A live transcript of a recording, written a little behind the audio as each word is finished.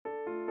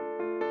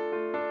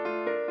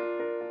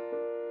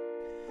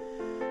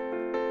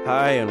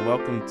Hi, and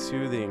welcome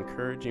to the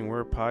Encouraging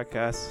Word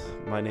Podcast.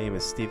 My name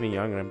is Stephen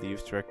Young, and I'm the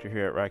youth director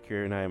here at Rocky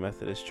River United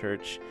Methodist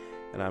Church.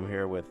 And I'm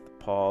here with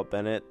Paul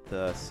Bennett,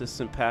 the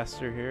assistant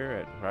pastor here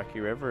at Rocky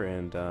River.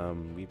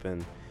 And we've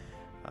been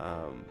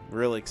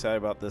really excited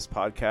about this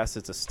podcast.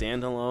 It's a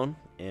standalone,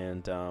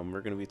 and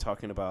we're going to be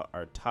talking about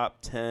our top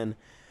 10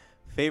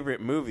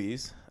 favorite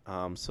movies.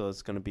 So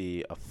it's going to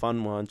be a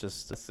fun one,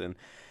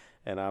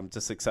 and I'm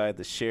just excited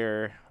to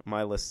share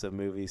my list of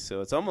movies.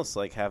 So it's almost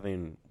like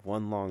having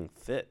one long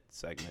fit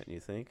segment. You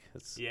think?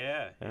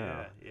 Yeah.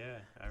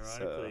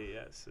 Ironically,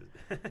 yes.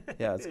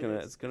 Yeah,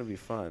 it's gonna be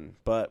fun.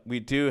 But we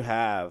do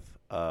have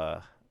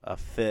a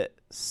fit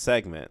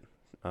segment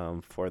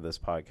for this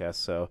podcast.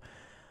 So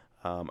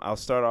I'll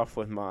start off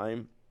with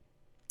mine,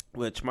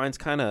 which mine's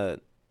kind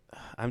of.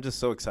 I'm just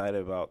so excited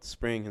about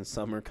spring and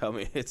summer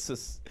coming. It's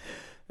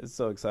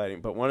so exciting.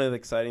 But one of the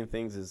exciting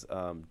things is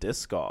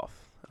disc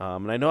golf.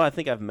 And I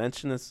think I've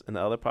mentioned this in the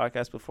other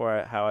podcast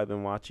before, how I've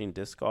been watching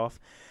disc golf.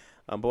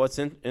 But what's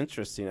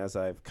interesting as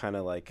I've kind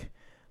of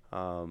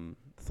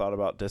thought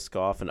about disc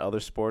golf and other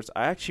sports,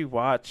 I actually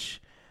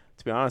watch,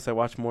 to be honest, I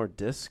watch more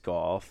disc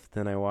golf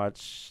than I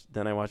watch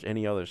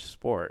any other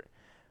sport.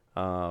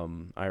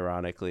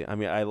 Ironically, I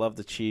mean, I love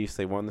the Chiefs.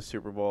 They won the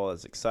Super Bowl.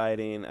 It's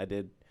exciting. I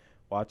did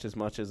watch as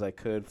much as I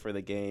could for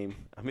the game.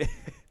 I mean,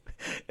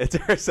 in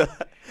terms of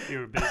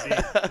you were busy.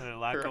 A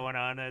lot going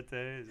on that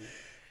day.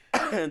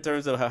 In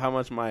terms of how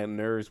much my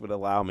nerves would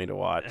allow me to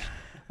watch.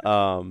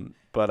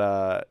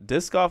 But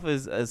disc golf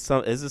is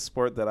a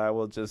sport that I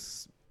will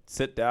just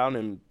sit down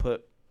and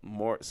put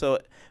more. So,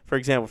 for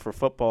example, for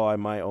football, I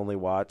might only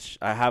watch.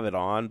 I have it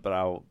on, but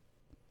I'll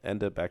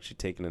end up actually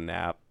taking a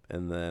nap,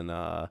 and then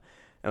and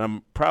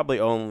I'm probably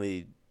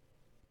only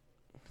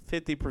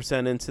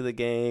 50% into the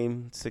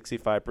game,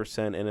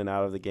 65% in and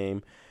out of the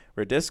game.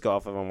 For disc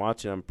golf, if I'm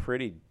watching, I'm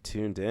pretty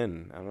tuned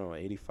in. I don't know,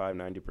 85,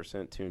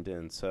 90% tuned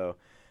in. So.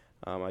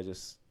 I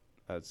just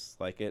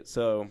like it.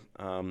 So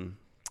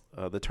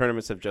the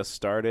tournaments have just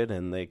started,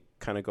 and they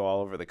kind of go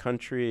all over the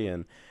country.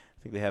 And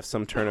I think they have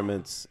some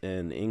tournaments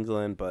in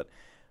England, but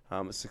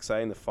it's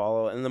exciting to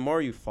follow. And the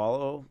more you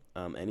follow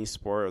any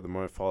sport, or the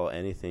more you follow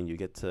anything, you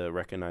get to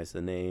recognize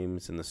the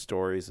names and the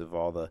stories of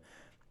all the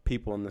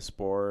people in the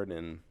sport,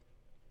 and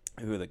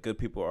who the good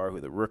people are,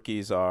 who the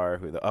rookies are,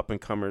 who the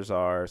up-and-comers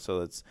are.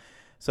 So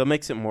it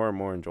makes it more and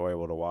more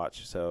enjoyable to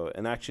watch. So,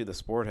 and actually the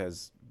sport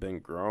has been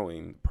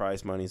growing.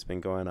 Prize money's been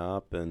going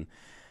up, and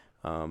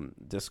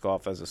disc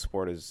golf as a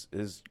sport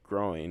is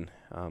growing.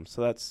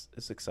 So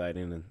it's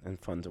exciting and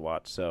fun to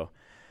watch. So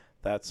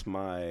that's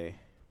my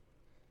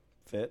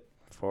fit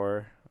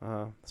for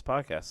this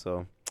podcast.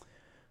 So,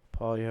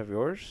 Paul, you have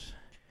yours?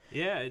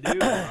 Yeah, I do.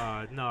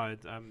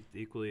 I'm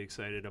equally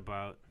excited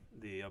about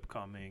the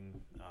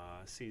upcoming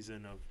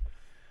season of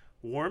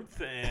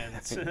warmth and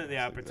the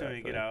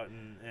opportunity to get out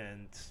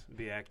and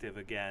be active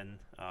again.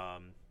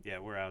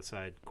 We're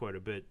outside quite a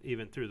bit,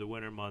 even through the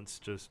winter months,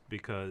 just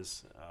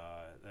because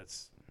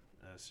that's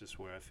just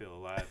where I feel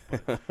alive.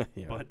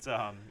 But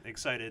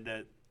excited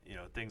that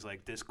things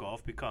like disc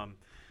golf become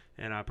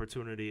an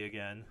opportunity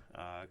again,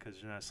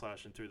 because you're not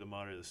sloshing through the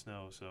mud or the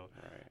snow. So,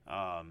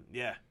 I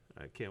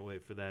can't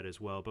wait for that as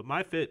well. But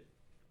my fit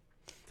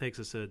takes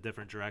us a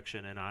different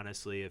direction, and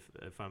honestly,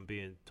 if I'm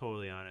being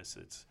totally honest,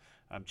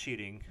 I'm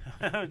cheating.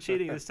 I'm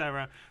cheating this time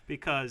around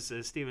because,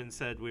 as Steven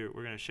said, we're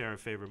going to share our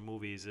favorite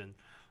movies, and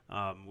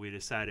we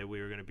decided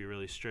we were going to be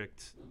really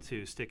strict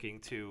to sticking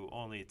to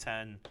only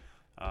 10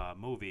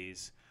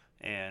 movies.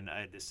 And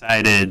I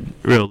decided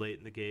real late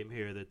in the game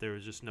here that there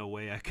was just no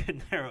way I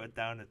could narrow it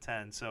down to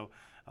 10. So,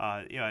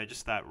 I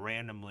just thought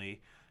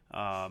randomly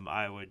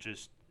I would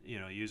just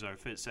use our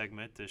fit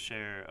segment to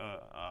share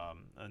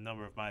a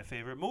number of my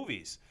favorite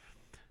movies.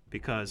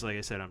 Because, like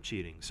I said, I'm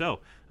cheating. So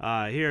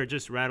here,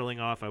 just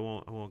rattling off. I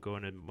won't go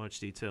into much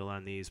detail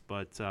on these,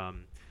 but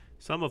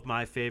some of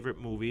my favorite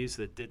movies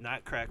that did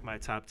not crack my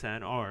top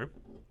 10 are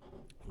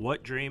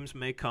What Dreams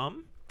May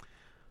Come,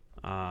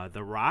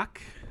 The Rock,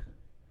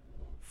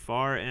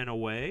 Far and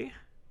Away,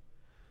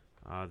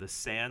 The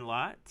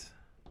Sandlot,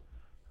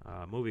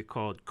 a movie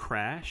called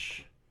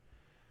Crash,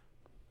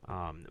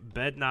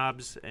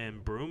 Bedknobs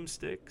and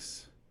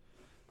Broomsticks.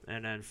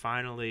 And then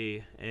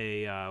finally,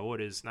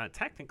 what is not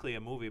technically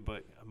a movie,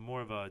 but more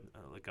of a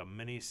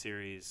mini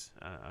series,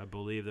 I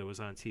believe, that was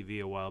on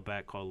TV a while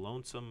back, called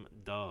Lonesome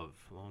Dove.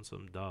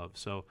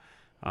 So,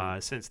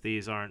 since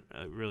these aren't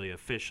really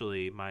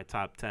officially my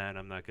top 10,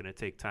 I'm not going to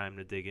take time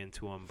to dig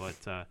into them.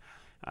 But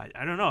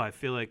I don't know. I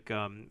feel like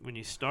when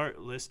you start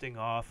listing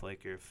off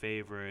like your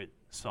favorite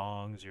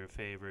songs, your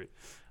favorite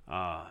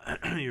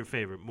your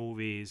favorite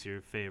movies, your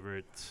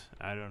favorite,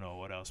 I don't know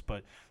what else,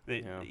 but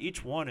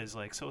each one is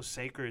like so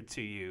sacred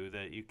to you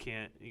that you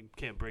can't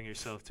bring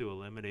yourself to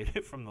eliminate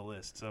it from the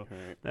list. So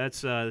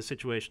that's the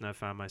situation I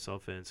found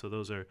myself in. So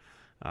those are,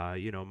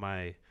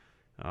 my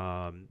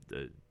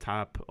the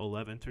top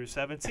 11 through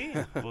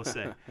 17, we'll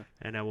say.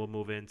 And then we'll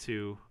move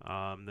into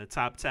the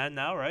top 10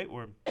 now, right?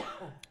 We're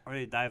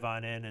ready to dive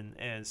on in,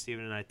 and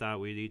Steven and I thought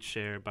we'd each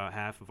share about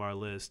half of our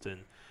list,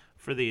 and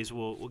for these,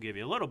 we'll give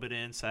you a little bit of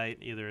insight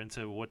either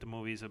into what the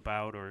movie's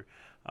about or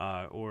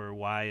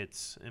why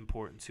it's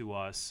important to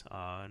us,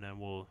 and then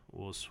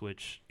we'll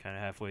switch kind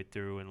of halfway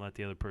through and let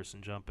the other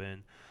person jump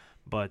in.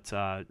 But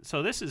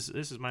so this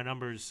is my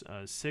numbers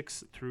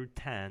 6 through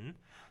 10.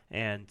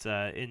 And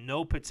in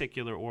no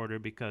particular order,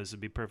 because to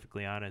be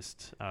perfectly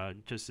honest,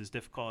 just as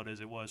difficult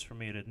as it was for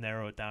me to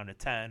narrow it down to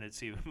 10,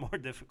 it's even more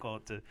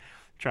difficult to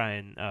try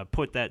and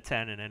put that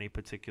 10 in any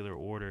particular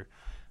order.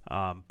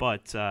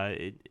 But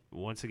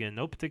once again,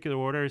 no particular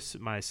order.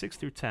 My 6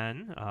 through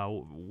 10.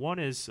 One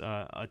is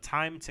A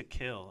Time to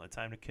Kill. A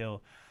Time to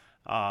Kill.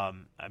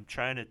 I'm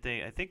trying to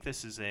think. I think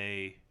this is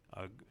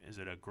is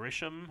it a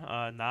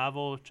Grisham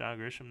novel, John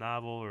Grisham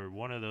novel, or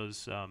one of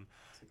those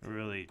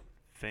really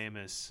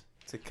famous.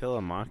 To Kill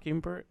a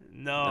Mockingbird?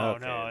 No,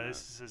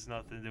 this has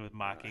nothing to do with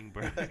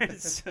Mockingbird.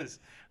 It's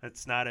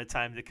not A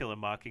Time to Kill a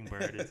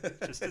Mockingbird.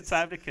 It's just A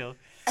Time to Kill.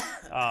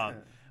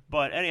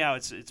 But anyhow,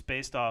 it's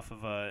based off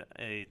of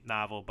a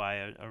novel by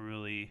a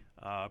really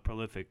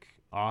prolific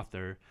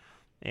author,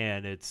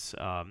 and it's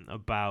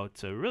about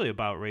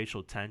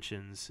racial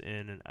tensions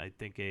in, I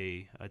think,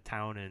 a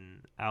town in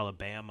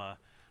Alabama.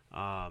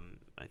 I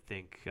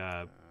think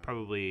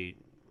probably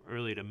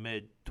early to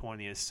mid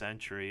 20th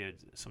century.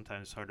 It's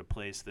sometimes hard to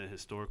place the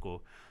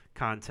historical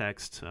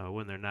context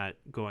when they're not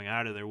going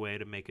out of their way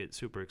to make it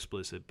super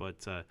explicit,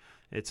 but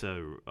it's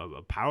a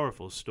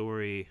powerful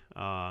story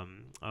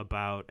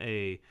about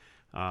a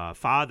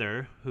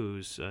father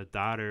whose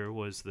daughter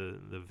was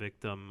the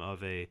victim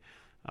of a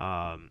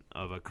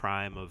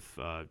crime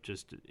of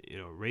just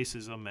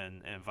racism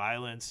and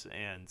violence,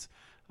 and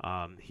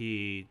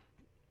he.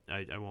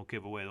 I won't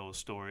give away the whole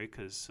story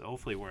because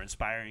hopefully we're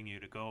inspiring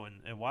you to go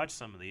and watch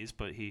some of these.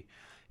 But he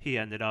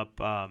ended up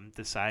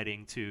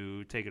deciding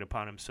to take it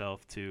upon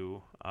himself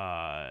to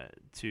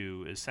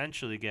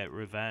essentially get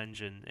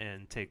revenge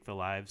and take the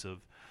lives of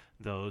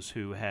those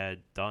who had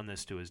done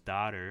this to his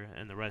daughter.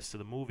 And the rest of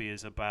the movie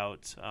is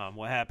about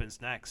what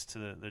happens next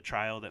to the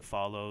trial that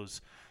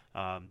follows.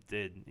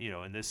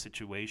 In this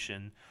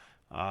situation,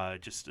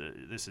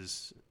 this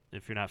is.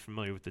 If you're not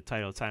familiar with the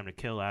title, Time to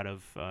Kill, out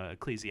of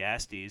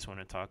Ecclesiastes, when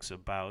it talks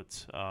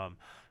about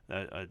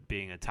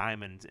being a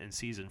time and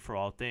season for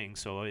all things.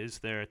 So is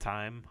there a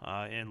time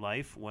in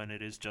life when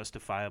it is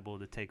justifiable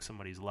to take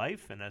somebody's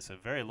life? And that's a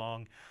very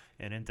long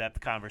and in-depth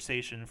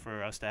conversation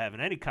for us to have in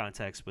any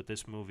context, but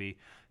this movie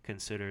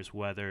considers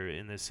whether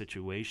in this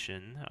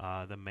situation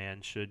the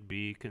man should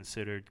be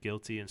considered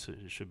guilty and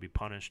should be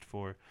punished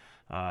for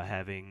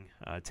having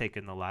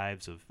taken the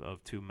lives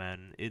of two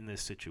men in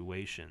this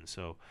situation.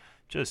 So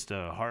just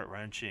a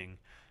heart-wrenching,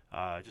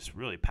 just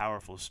really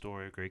powerful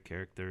story, great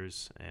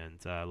characters, and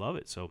I love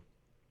it. So,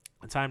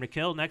 A Time to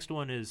Kill. Next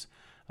one is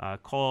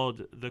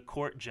called The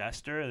Court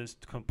Jester. It's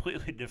a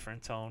completely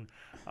different tone.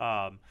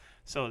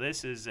 So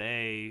this is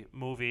a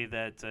movie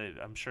that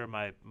I'm sure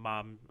my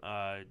mom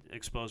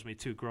exposed me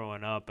to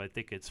growing up. I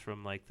think it's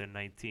from like the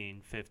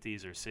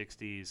 1950s or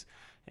 60s,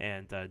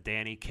 and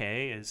Danny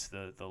Kaye is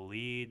the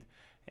lead,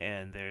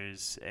 and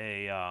there's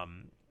a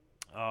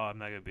I'm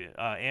not gonna be.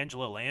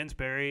 Angela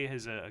Lansbury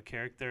is a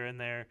character in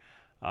there.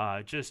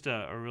 Just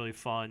a really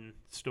fun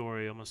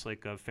story, almost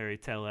like a fairy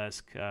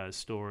tale-esque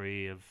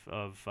story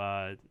of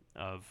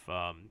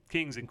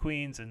kings and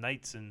queens and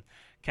knights and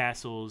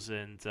castles,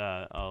 and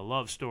a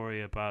love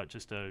story about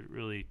just a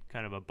really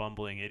kind of a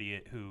bumbling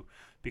idiot who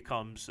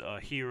becomes a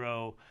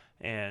hero,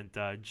 and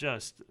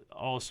just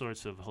all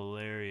sorts of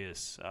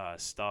hilarious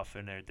stuff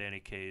in there. Danny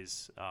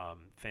Kaye's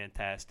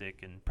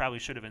fantastic, and probably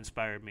should have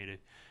inspired me to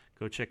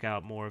go check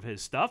out more of his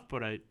stuff,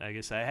 but I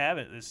guess I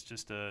haven't. It's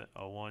just a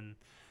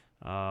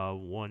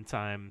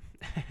one-time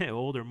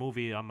older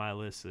movie on my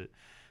list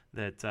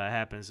that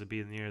happens to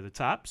be near the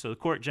top. So The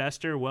Court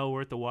Jester, well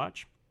worth the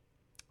watch.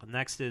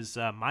 Next is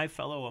My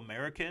Fellow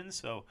Americans,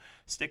 so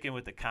sticking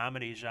with the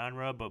comedy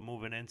genre, but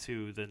moving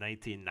into the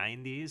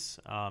 1990s.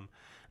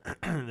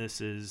 This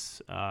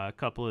is a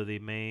couple of the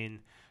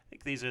main, I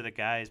think these are the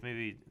guys,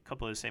 maybe a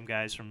couple of the same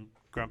guys from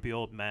Grumpy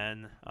Old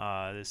Men.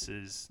 This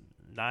is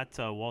not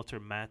Walter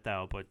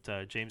Matthau,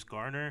 but James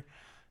Garner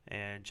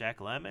and Jack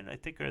Lemmon, I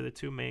think, are the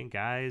two main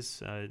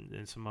guys,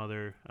 and some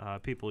other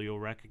people you'll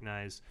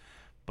recognize.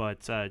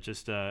 But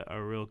just a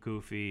real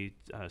goofy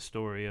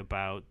story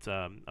about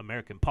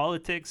American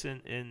politics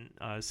in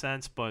a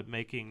sense, but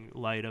making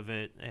light of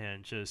it,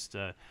 and just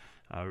a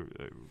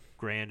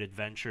grand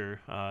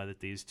adventure that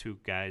these two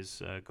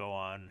guys go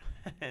on,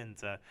 and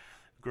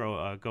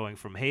going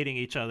from hating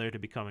each other to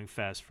becoming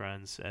fast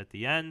friends at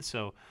the end.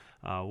 So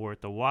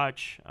worth a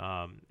watch.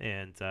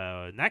 And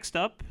next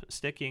up,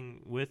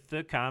 sticking with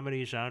the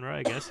comedy genre,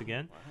 I guess,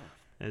 again,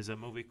 is a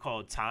movie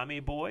called Tommy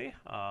Boy.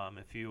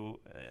 If you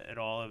at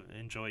all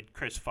enjoyed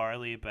Chris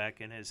Farley back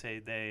in his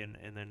heyday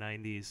in the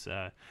 90s,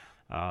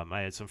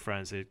 I had some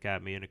friends that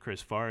got me into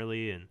Chris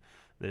Farley, and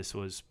this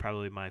was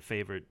probably my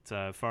favorite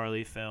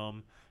Farley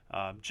film.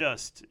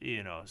 Just,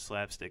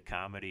 slapstick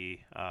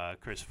comedy,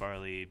 Chris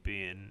Farley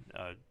being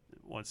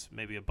once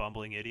maybe a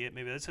bumbling idiot.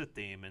 Maybe that's a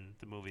theme in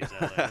the movies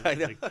I like.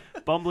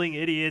 Like bumbling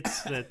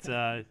idiots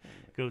that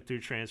go through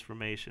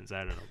transformations.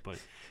 I don't know,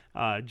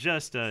 but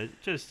just a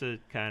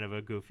kind of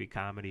a goofy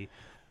comedy.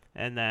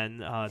 And then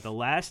the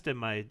last in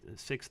my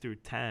 6 through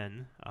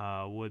 10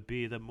 would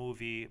be the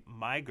movie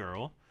My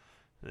Girl.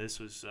 This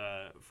was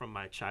from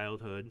my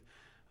childhood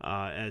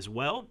as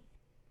well.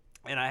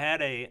 And I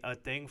had a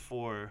thing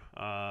for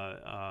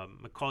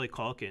Macaulay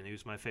Culkin. He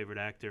was my favorite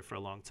actor for a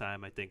long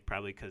time. I think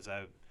probably because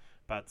I'm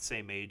about the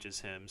same age as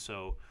him.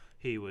 So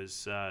he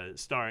was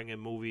starring in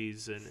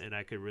movies, and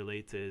I could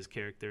relate to his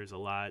characters a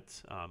lot.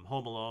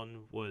 Home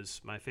Alone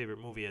was my favorite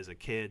movie as a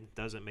kid.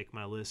 Doesn't make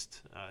my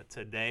list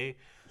today,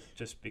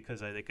 just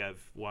because I think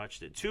I've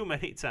watched it too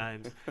many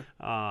times.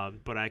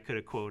 But I could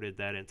have quoted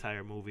that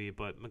entire movie.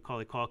 But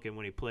Macaulay Culkin,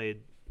 when he played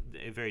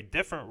a very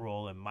different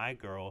role in My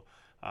Girl,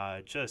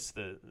 just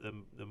the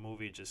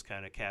movie just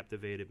kind of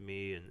captivated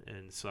me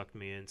and sucked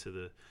me into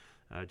the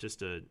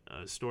just a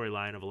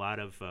storyline of a lot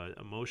of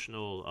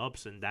emotional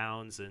ups and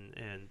downs and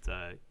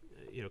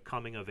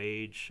coming of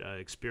age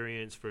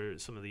experience for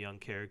some of the young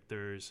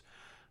characters,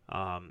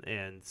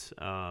 and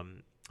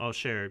I'll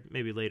share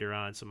maybe later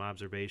on some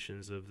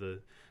observations of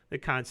the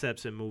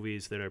concepts in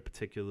movies that are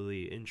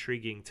particularly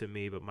intriguing to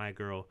me. But My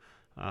Girl,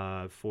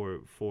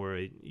 for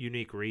a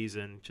unique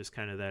reason, just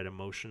kind of that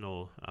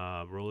emotional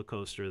roller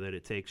coaster that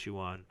it takes you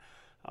on,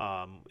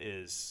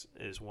 is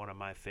one of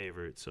my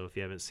favorites. So if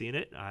you haven't seen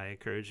it, I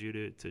encourage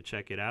you to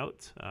check it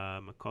out.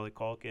 Macaulay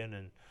Culkin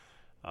and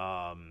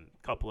a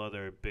couple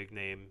other big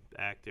name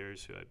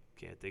actors who I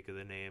can't think of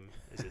the name.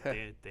 Is it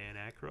Dan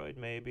Aykroyd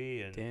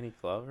maybe? And Danny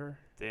Glover?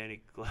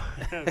 Danny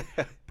Glover.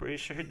 Pretty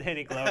sure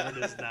Danny Glover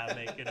does not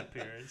make an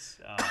appearance,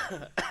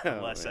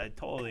 unless I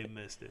totally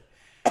missed it.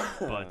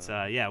 But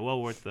yeah,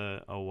 well worth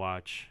a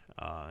watch.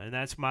 And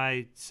that's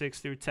my 6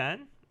 through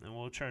 10. And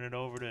we'll turn it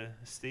over to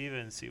Steven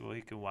and see what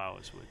he can wow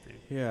us with.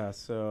 Yeah,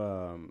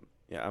 so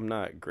I'm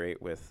not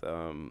great with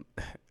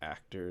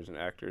actors and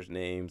actors'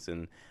 names,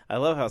 and I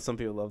love how some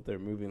people love their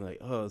movie, like,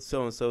 oh,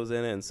 so and so's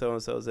in it, and so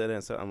and so's in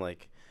it. So I'm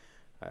like,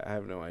 I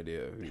have no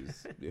idea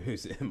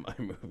who's in my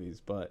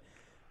movies, but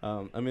I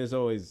mean, there's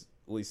always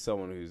at least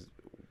someone who's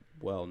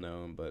well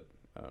known, but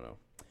I don't know.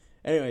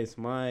 Anyways,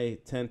 my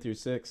 10 through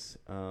 6.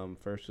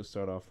 First, we'll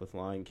start off with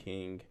Lion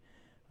King,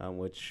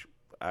 which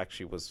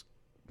actually was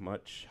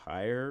much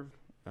higher,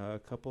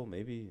 couple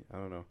maybe, I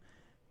don't know,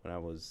 when I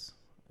was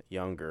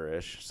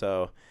younger-ish.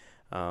 So,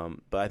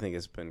 but I think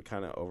it's been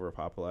kind of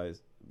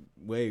overpopularized,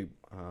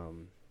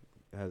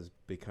 has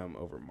become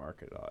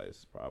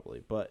over-marketized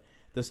probably. But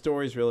the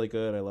story's really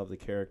good. I love the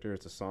characters.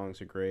 The songs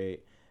are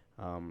great.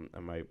 I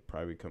might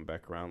probably come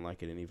back around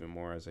liking it even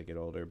more as I get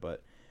older.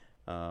 But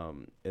I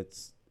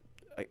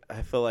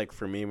feel like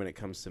for me, when it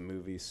comes to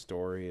movies,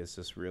 story is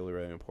just really,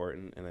 really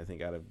important. And I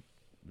think out of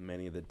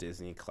many of the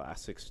Disney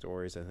classic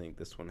stories, I think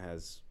this one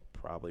has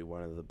probably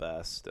one of the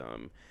best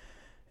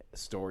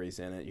stories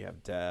in it. You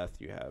have death,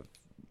 you have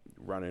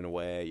running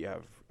away, you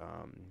have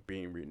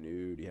being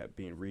renewed, you have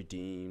being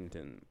redeemed,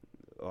 and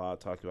a lot of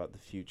talk about the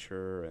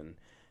future. And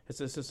it's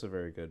just a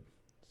very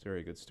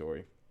good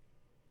story.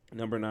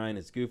 Number 9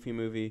 is Goofy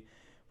Movie,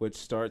 which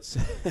starts,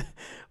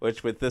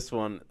 which with this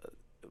one,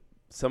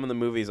 some of the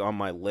movies on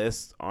my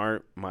list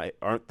aren't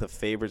the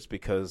favorites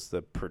because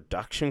the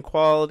production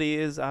quality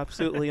is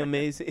absolutely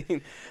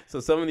amazing. So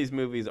some of these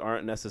movies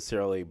aren't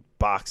necessarily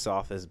box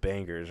office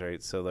bangers,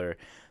 right? So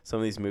some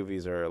of these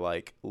movies are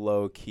like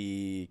low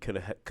key,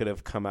 could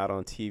have come out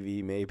on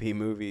TV, maybe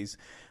movies.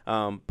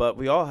 But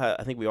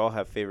I think we all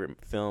have favorite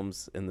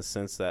films in the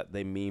sense that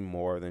they mean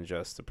more than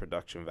just the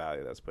production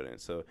value that's put in.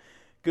 So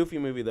Goofy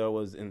Movie though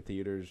was in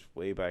theaters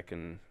way back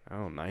in, I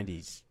don't know,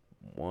 90s.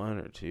 1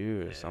 or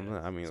 2 or something.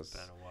 I mean, it's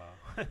been a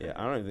while. Yeah,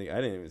 I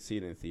didn't even see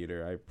it in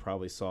theater. I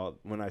probably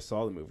when I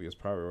saw the movie, it was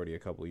probably already a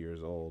couple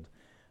years old.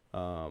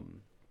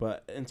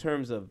 But in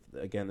terms of,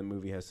 again, the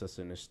movie has such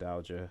a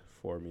nostalgia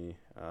for me,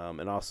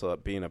 and also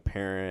being a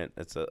parent.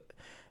 It's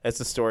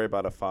a story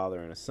about a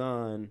father and a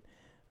son,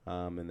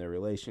 and their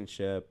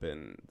relationship,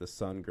 and the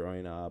son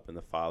growing up, and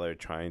the father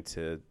trying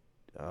to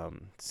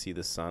see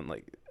the son,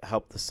 like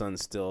help the son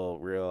still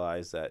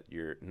realize that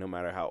no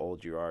matter how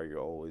old you are,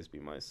 you'll always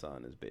be my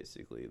son, is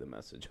basically the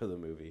message of the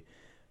movie.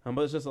 But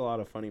there's just a lot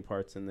of funny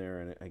parts in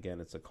there, and again,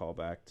 it's a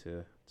callback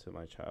to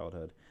my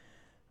childhood.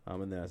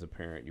 And then as a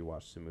parent, you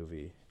watch the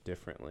movie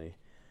differently.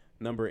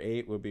 Number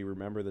 8 would be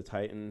Remember the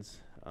Titans.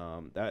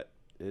 That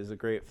is a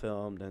great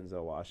film.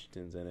 Denzel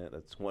Washington's in it.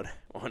 That's one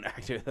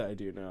actor that I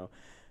do know.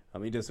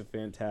 He does a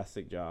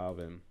fantastic job,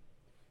 and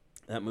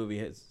that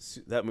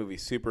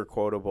movie's super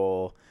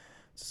quotable.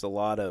 Just a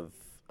lot of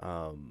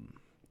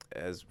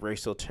as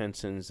racial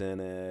tensions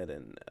in it,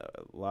 and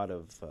a lot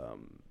of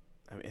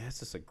it has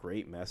just a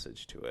great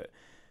message to it.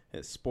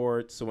 It's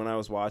sports. So when I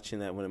was watching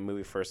that, when the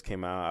movie first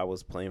came out, I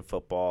was playing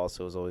football,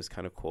 so it was always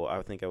kind of cool.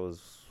 I think I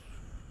was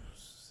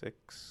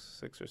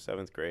sixth or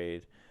seventh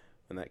grade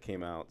when that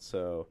came out.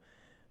 So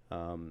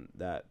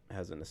that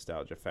has a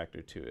nostalgia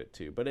factor to it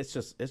too. But it's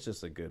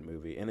just a good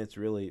movie, and it's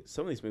really,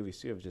 some of these movies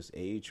too have just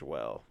aged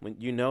well. When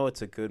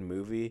it's a good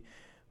movie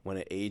when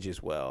it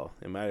ages well.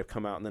 It might have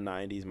come out in the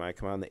 90s, might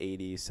come out in the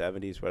 80s,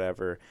 70s,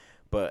 whatever,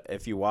 But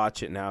if you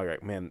watch it now, you're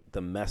like, man,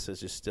 the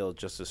message is still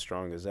just as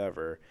strong as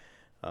ever.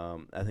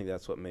 I think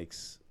that's what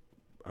makes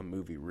a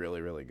movie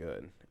really, really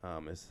good,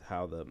 is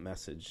how the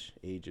message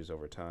ages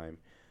over time.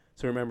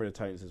 So Remember the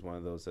Titans is one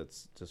of those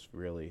that's just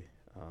really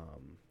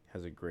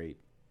has a great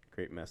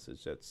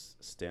message that's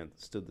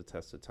stood the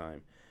test of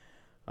time.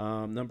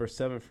 Number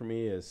 7 for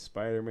me is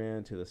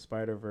Spider-Man to the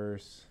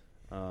Spider-Verse.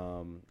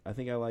 I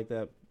think I like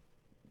that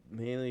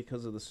mainly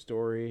because of the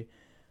story,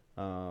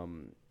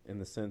 in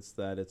the sense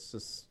that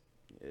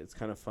it's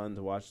kind of fun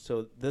to watch.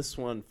 So this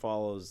one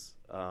follows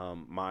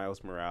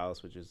Miles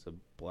Morales, which is a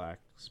black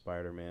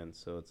Spider-Man,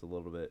 so it's a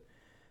little bit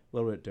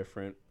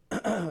different.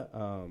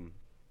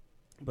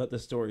 But the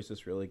story's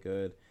just really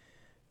good.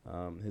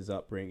 His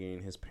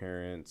upbringing, his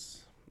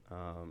parents,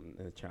 and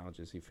the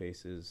challenges he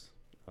faces.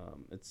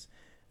 It's,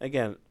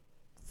 again,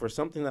 for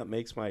something that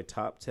makes my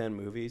top 10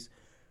 movies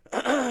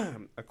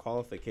a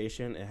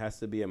qualification, it has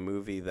to be a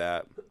movie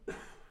that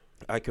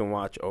I can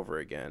watch over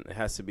again. It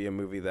has to be a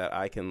movie that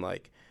I can,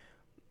 like,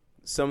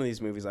 some of these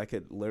movies I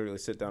could literally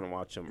sit down and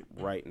watch them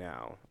right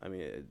now. I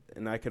mean,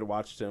 and I could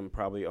watch them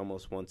probably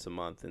almost once a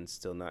month and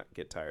still not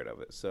get tired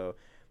of it. So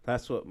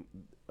that's what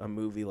a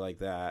movie like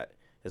that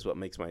is what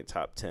makes my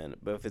top 10.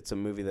 But if it's a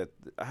movie that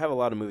I have a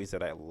lot of movies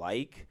that I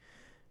like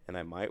and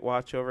I might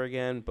watch over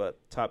again, but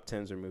top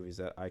 10s are movies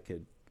that I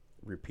could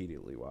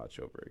repeatedly watch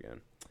over again.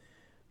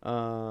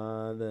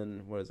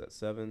 Then what is that,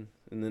 7?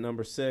 And the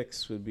number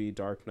 6 would be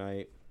Dark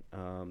Knight,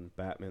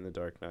 Batman: The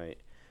Dark Knight.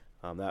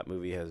 That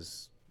movie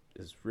is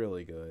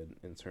really good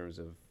in terms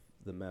of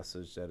the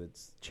message that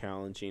it's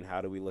challenging.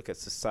 How do we look at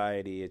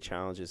society? It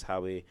challenges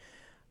how we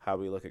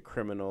look at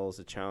criminals.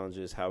 It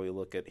challenges how we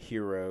look at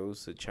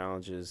heroes. It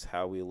challenges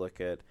how we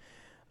look at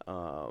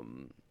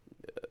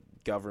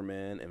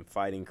government and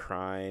fighting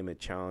crime. It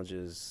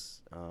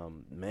challenges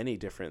many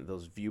different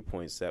those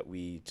viewpoints that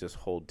we just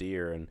hold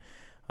dear. And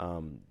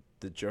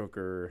the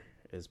Joker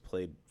is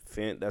played.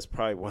 That's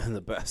probably one of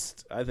the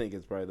best. I think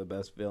it's probably the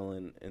best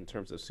villain in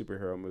terms of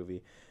superhero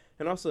movie.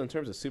 And also in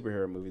terms of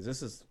superhero movies,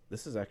 this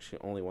is actually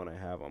the only one I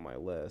have on my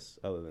list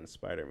other than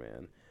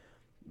Spider-Man.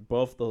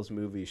 Both those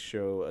movies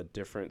show a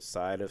different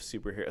side of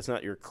superhero. It's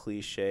not your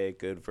cliche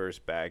good versus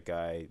bad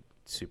guy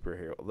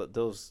superhero.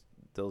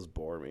 Those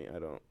bore me. I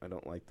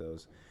don't like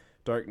those.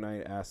 Dark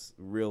Knight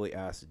really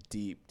asks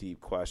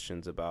deep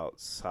questions about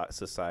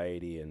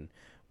society and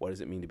what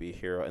does it mean to be a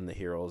hero, and the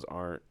heroes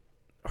aren't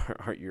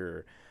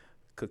your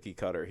cookie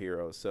cutter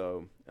heroes.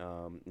 So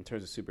in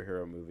terms of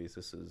superhero movies,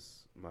 this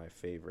is my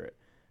favorite.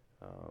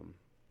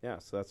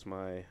 So that's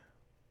my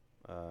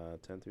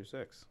 10 through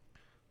 6.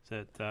 Is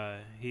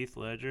that Heath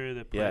Ledger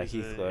that plays?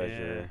 Yeah, Heath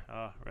Ledger. Yeah.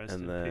 Oh, rest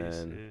and in then,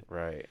 peace. Yeah.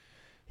 Right.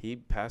 He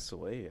passed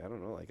away, I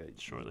don't know,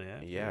 shortly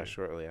after. Yeah,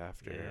 shortly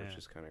after, Yeah. which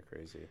is kind of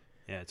crazy.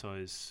 Yeah, it's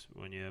always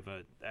when you have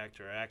an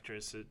actor or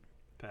actress that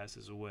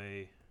passes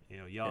away,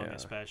 young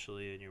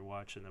especially, and you're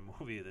watching the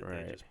movie that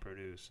they just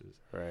produced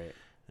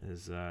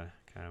is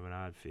kind of an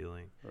odd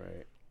feeling.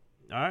 Right.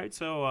 All right,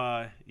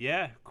 so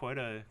quite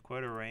a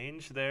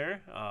range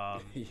there.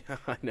 Yeah,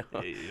 I know.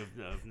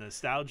 Of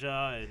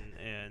nostalgia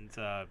and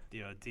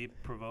deep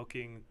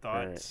provoking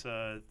thoughts,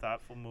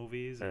 thoughtful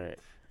movies. Right.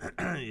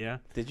 Yeah.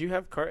 Did you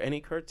have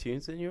any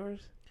cartoons in yours?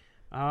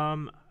 I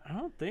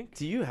don't think.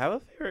 Do you have a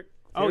favorite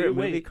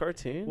movie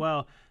cartoon?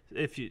 Well,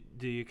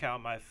 do you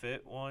count my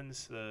Fit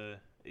ones? So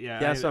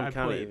I'm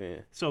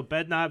counting. So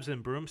Bedknobs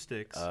and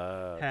Broomsticks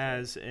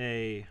has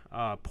a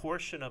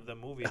portion of the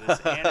movie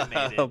that's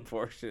animated,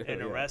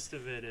 and the rest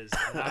of it is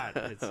not.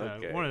 It's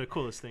one of the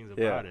coolest things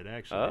about it,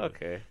 actually. Oh,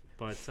 okay.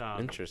 But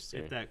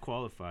interesting. If that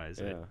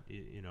qualifies, I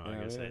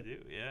guess I do.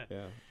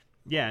 Yeah.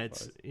 Yeah,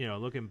 it's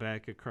looking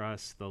back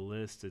across the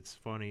list, it's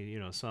funny.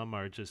 Some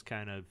are just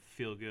kind of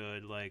feel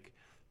good, like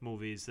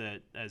movies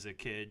that as a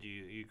kid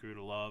you grew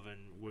to love and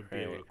would be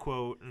able to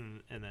quote,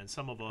 and then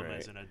some of them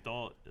as an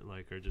adult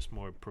are just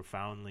more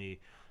profoundly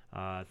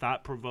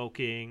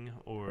thought-provoking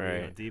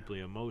or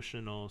deeply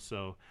emotional.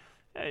 So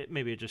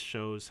maybe it just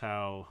shows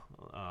how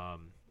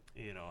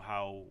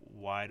how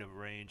wide a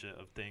range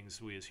of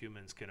things we as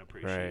humans can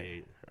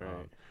appreciate.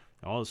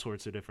 All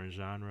sorts of different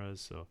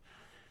genres. So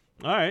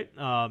all right,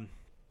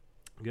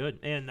 good.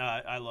 And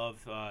I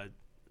love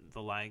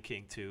The Lion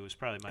King 2. It was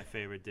probably my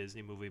favorite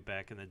Disney movie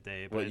back in the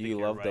day. But you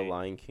love The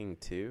Lion King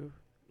 2?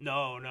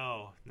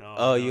 No.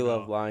 Oh, you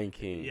love Lion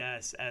King?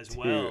 Yes, as 2.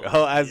 well.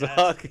 Oh, as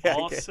well. Okay.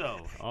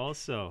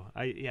 Also,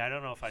 I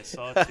don't know if I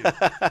saw 2.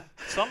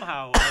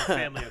 Somehow our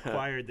family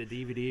acquired the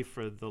DVD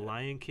for The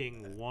Lion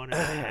King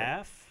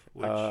 1.5,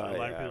 which a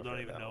lot of people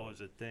don't even know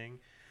is a thing.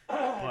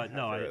 But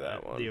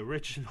no, the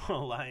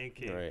original Lion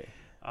King.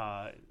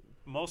 Right.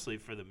 Mostly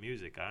for the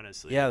music,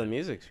 honestly. Yeah, the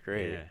music's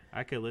great. Yeah,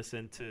 I could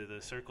listen to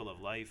The Circle of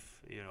Life,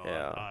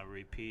 on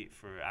repeat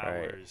for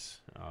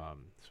hours.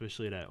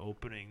 Especially that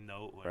opening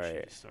note when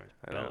she starts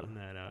belting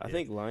that out. I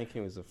think Lion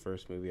King was the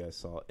first movie I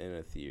saw in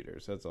a theater,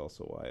 so that's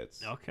also why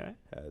it's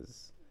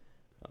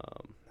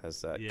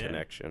has that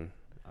connection.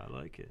 I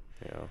like it.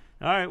 Yeah.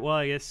 All right. Well,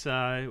 I guess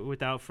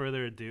without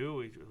further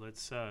ado,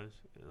 let's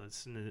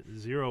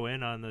zero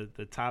in on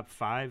the top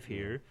 5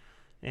 here.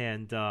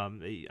 And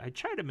I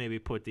try to maybe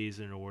put these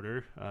in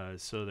order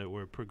so that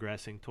we're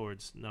progressing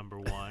towards number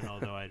one.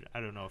 Although I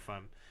don't know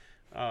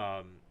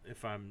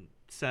if I'm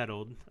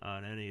settled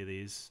on any of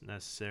these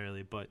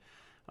necessarily. But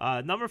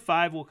number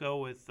 5, we'll go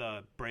with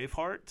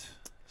Braveheart.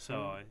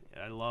 So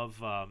I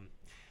love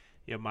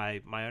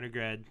my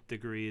undergrad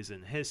degree is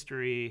in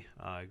history.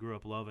 I grew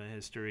up loving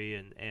history,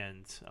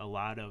 and a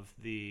lot of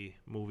the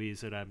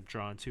movies that I'm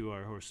drawn to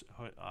are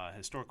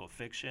historical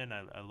fiction.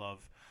 I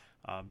love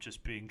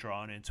just being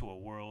drawn into a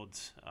world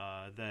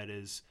that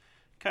is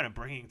kind of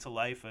bringing to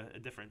life a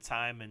different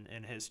time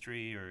in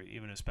history, or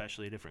even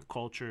especially a different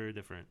culture,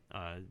 different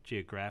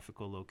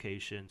geographical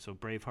location. So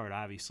Braveheart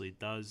obviously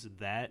does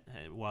that,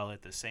 while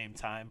at the same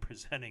time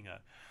presenting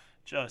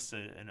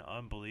an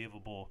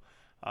unbelievable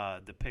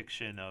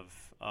depiction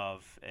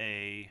of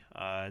a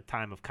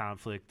time of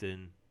conflict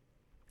in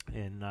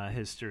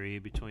history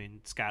between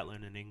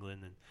Scotland and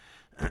England,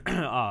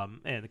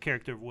 and the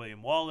character of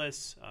William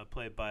Wallace,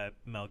 played by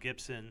Mel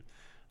Gibson,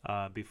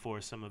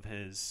 before some of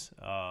his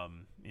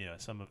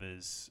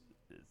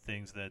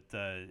things that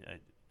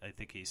I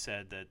think he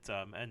said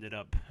that ended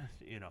up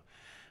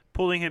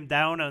pulling him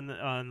down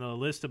on the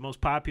list of most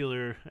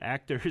popular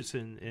actors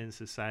in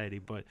society,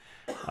 but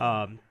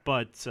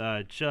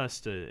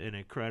just an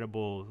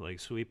incredible, like,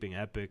 sweeping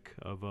epic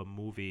of a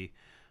movie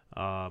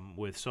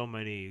with so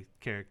many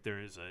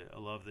characters. I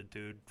love the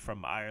dude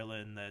from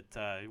Ireland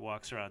that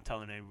walks around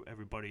telling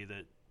everybody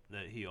that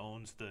he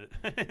owns the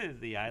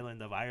the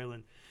island of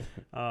Ireland,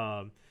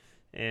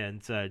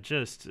 and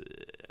just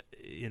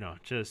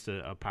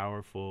a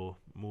powerful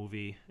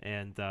movie.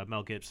 And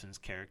Mel Gibson's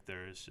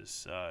character is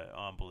just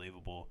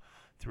unbelievable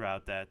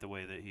throughout that. The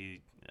way that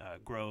he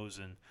grows,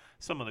 and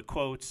some of the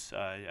quotes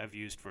I've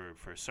used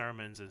for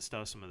sermons and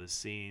stuff. Some of the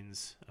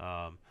scenes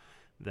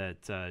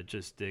that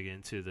just dig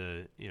into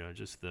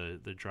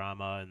the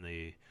drama and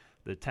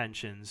the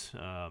tensions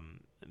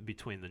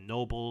between the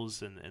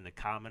nobles and the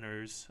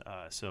commoners.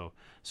 So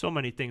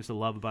many things to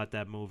love about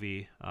that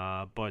movie.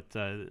 But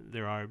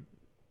there are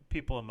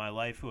people in my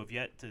life who have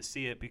yet to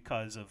see it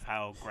because of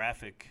how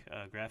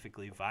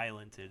graphically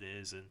violent it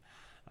is, and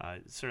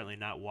certainly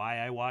not why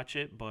I watch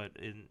it, but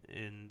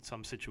in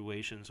some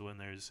situations when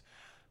there's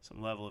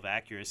some level of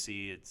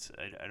accuracy,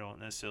 I don't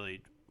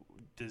necessarily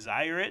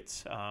desire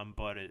it,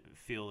 but I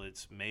feel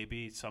it's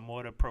maybe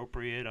somewhat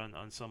appropriate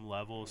on some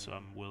level, so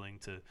I'm willing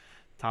to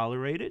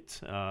tolerate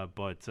it.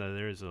 But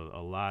there's a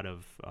lot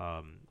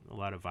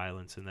of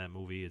violence in that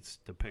movie. It's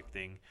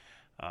depicting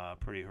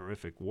pretty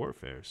horrific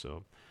warfare,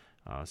 so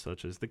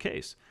such is the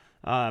case.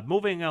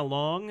 Moving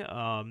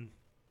along,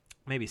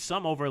 maybe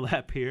some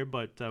overlap here,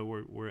 but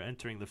we're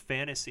entering the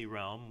fantasy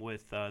realm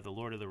with the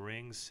Lord of the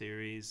Rings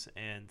series,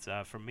 and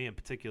for me in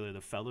particular,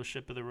 the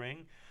Fellowship of the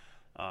Ring.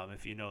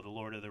 If you know the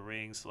Lord of the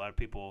Rings, a lot of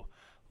people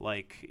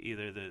like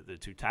either the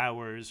Two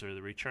Towers or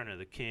the Return of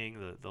the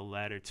King, the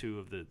latter two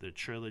of the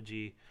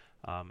trilogy,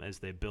 as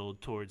they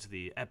build towards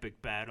the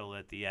epic battle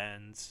at the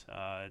end,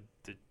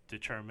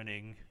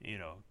 determining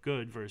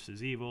good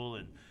versus evil,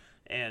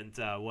 and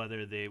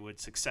whether they would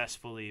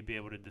successfully be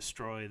able to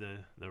destroy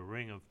the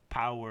Ring of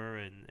Power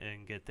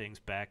and get things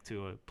back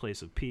to a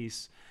place of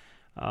peace.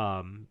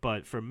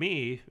 But for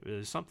me,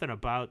 there's something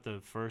about the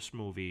first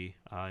movie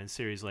in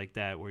series like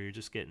that where you're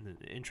just getting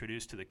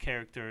introduced to the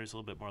characters, a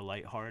little bit more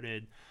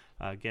lighthearted,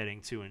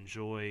 getting to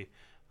enjoy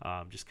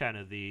just kind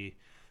of the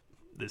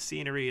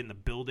scenery and the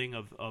building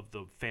of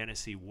the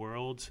fantasy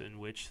worlds in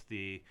which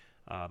the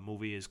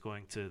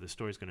the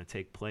story is going to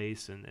take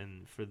place.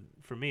 And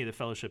for me, the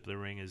Fellowship of the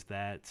Ring is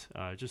that.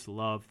 I just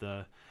love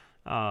the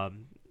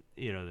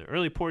the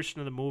early portion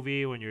of the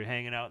movie when you're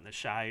hanging out in the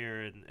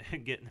Shire and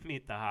getting to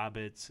meet the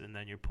hobbits, and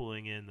then you're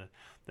pulling in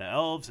the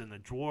elves and the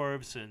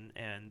dwarves and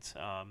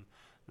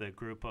the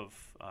group of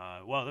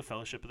the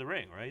Fellowship of the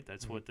Ring, right?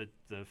 That's what the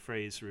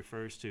phrase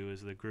refers to,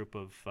 is the group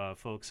of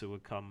folks that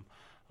would come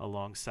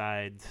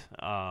alongside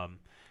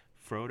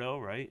Frodo,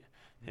 right?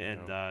 And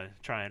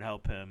try and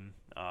help him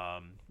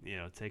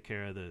take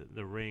care of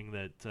the ring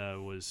that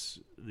was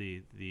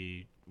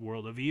the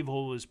world of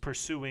evil was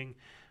pursuing.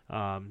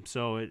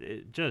 So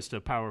it just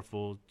a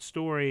powerful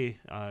story,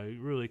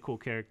 really cool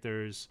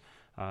characters,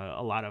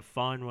 a lot of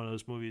fun. One of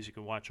those movies you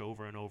can watch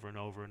over and over and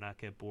over and not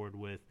get bored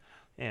with,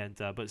 and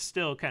but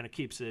still kind of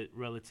keeps it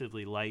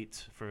relatively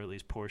light for at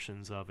least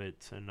portions of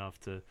it, enough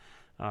to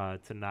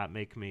not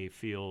make me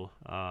feel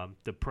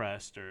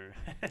depressed or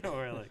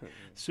or like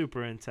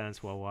super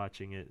intense while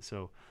watching it.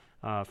 So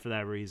for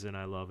that reason,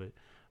 I love it.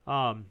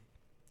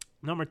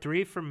 Number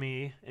 3 for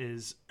me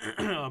is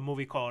a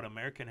movie called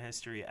American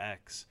History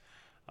X.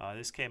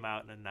 This came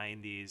out in the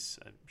 90s.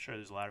 I'm sure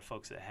there's a lot of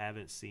folks that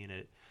haven't seen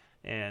it.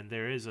 And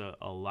there is a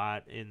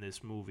lot in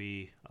this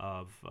movie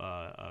of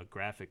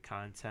graphic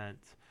content,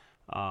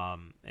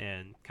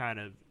 and kind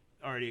of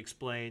already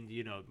explained,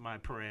 my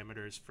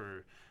parameters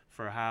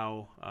for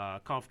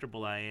how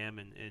comfortable I am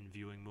in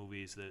viewing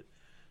movies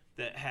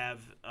that have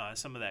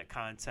some of that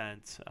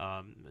content.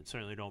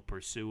 Certainly don't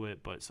pursue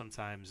it, but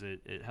sometimes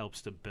it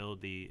helps to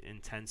build the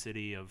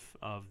intensity of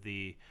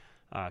the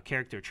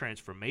character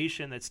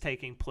transformation that's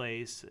taking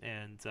place,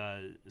 and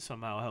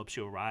somehow helps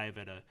you arrive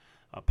at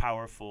a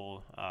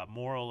powerful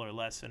moral or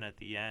lesson at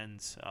the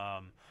end,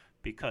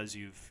 because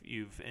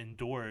you've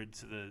endured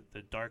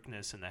the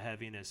darkness and the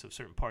heaviness of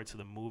certain parts of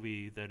the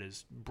movie that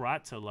is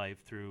brought to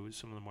life through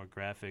some of the more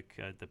graphic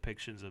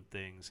depictions of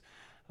things.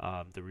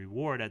 The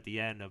reward at the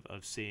end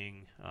of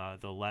seeing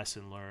the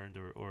lesson learned,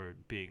 or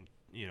being,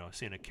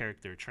 seeing a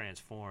character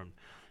transformed,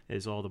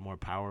 is all the more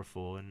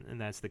powerful,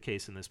 and that's the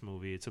case in this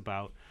movie. It's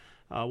about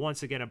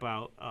once again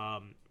about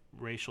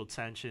racial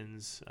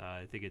tensions.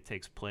 I think it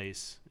takes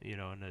place, in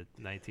the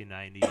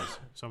 1990s,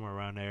 somewhere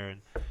around there,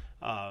 and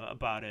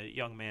about a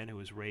young man who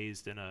was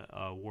raised in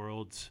a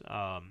world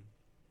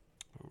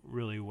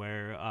really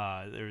where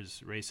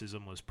there's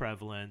racism was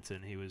prevalent,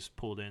 and he was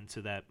pulled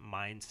into that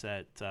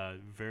mindset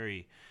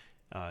very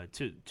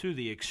to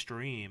the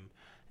extreme,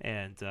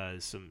 and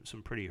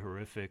some pretty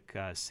horrific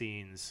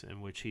scenes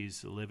in which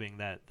he's living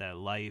that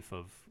life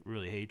of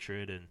really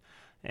hatred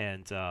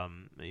and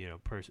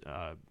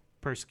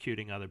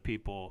persecuting other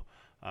people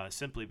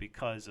simply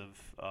because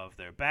of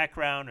their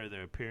background or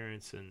their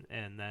appearance,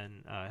 and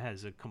then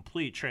has a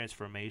complete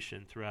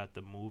transformation throughout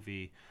the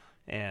movie,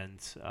 and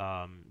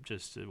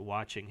just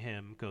watching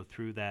him go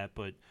through that,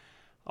 but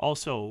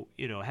also,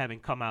 having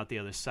come out the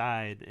other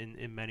side,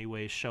 in many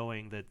ways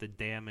showing that the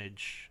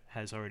damage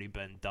has already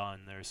been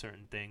done. There are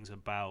certain things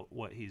about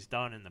what he's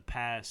done in the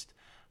past,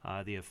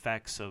 the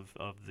effects of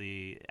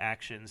the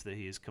actions that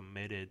he has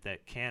committed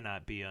that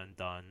cannot be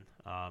undone,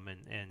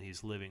 and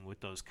he's living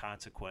with those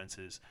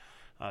consequences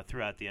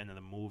throughout the end of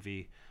the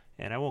movie.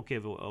 And I won't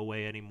give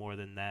away any more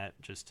than that,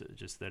 just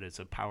that it's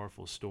a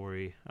powerful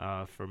story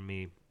for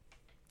me.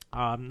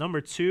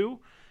 Number 2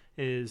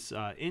 is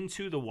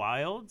Into the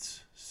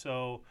Wilds.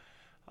 So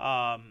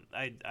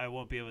I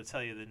won't be able to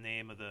tell you the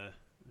name of the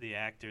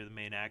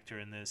main actor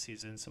in this.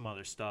 He's in some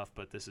other stuff,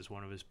 but this is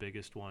one of his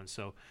biggest ones.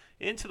 So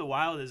Into the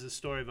Wild is a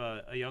story of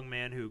a young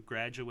man who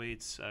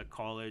graduates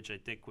college, I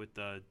think with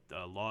a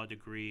law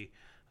degree,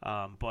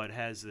 but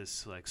has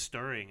this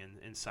stirring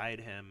inside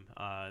him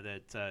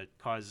that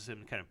causes him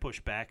to kind of push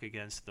back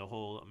against the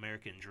whole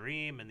American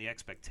dream and the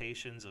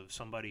expectations of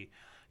somebody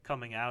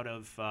coming out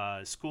of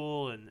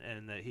school,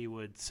 and that he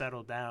would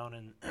settle down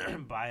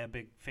and buy a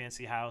big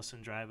fancy house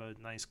and drive a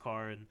nice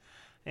car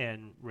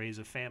and raise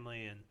a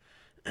family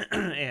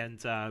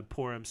and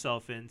pour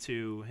himself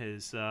into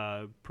his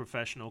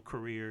professional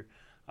career.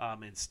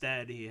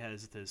 Instead, he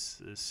has this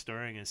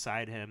stirring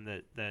inside him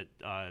that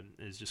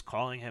is just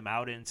calling him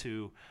out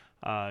into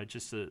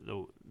just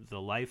the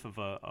life of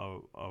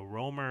a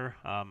roamer,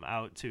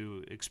 out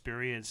to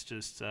experience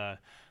just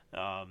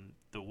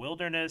the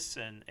wilderness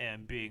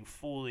and being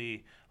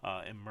fully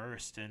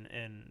immersed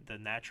in the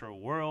natural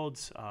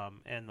worlds,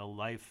 and the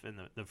life and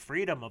the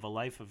freedom of a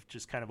life of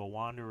just kind of a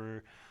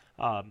wanderer.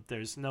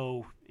 There's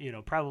no,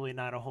 probably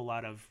not a whole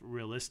lot of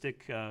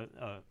realistic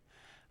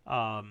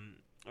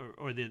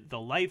or the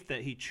life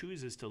that he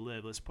chooses to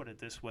live, let's put it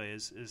this way,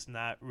 is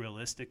not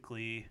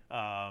realistically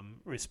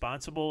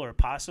responsible or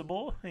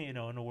possible, in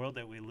the world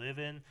that we live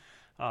in.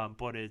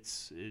 But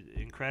it's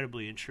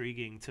incredibly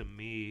intriguing to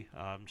me,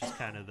 just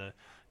kind of the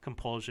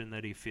compulsion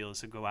that he feels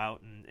to go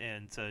out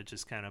and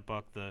just kind of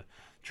buck the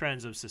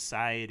trends of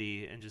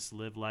society and just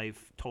live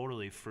life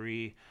totally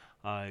free,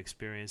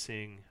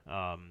 experiencing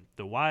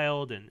the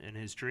wild. And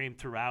his dream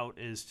throughout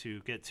is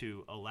to get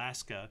to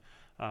Alaska,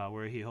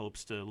 where he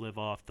hopes to live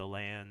off the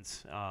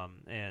lands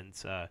and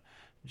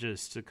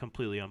just to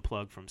completely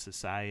unplug from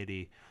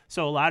society.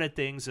 So a lot of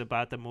things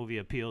about the movie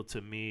appeal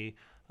to me,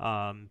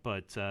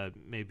 but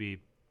maybe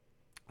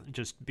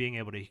just being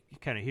able to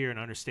kind of hear and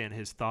understand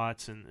his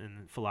thoughts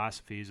and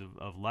philosophies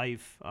of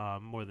life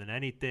more than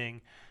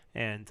anything,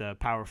 and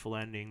powerful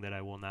ending that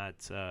I will not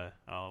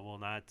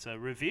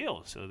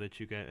reveal, so that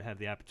you can have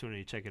the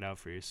opportunity to check it out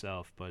for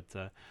yourself.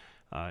 But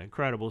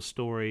incredible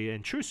story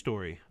and true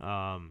story.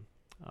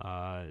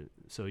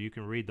 So you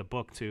can read the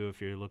book too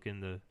if you're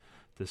looking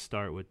to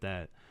start with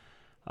that.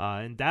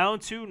 And down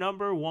to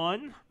number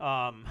 1.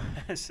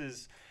 This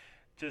is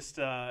just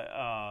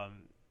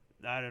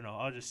I don't know.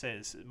 I'll just say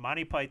this: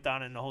 Monty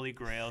Python and the Holy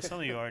Grail.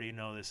 Some of you already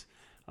know this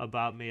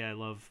about me. I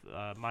love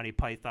Monty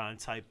Python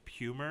type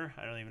humor.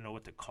 I don't even know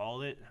what to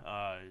call it.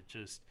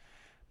 Just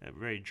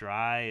very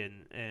dry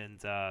and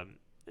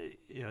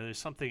there's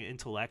something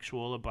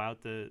intellectual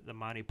about the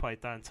Monty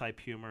Python type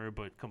humor,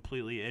 but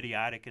completely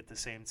idiotic at the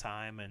same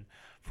time. And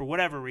for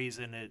whatever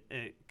reason,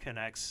 it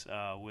connects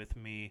with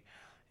me.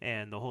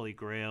 And the Holy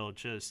Grail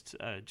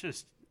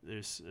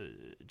there's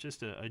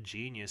just a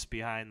genius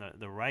behind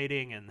the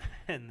writing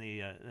and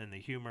the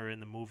humor in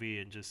the movie,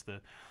 and just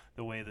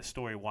the way the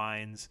story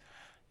winds,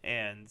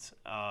 and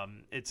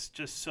it's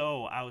just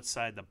so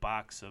outside the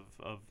box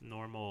of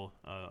normal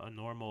a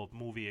normal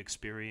movie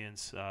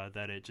experience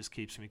that it just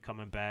keeps me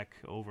coming back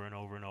over and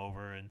over and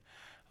over, and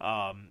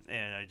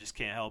I just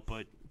can't help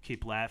but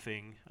keep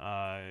laughing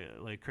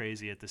like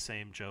crazy at the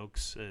same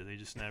jokes. They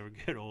just never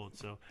get old.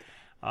 So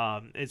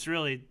it's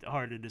really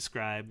hard to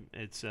describe.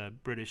 It's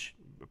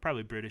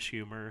probably British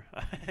humor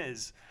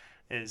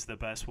is the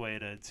best way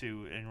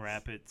to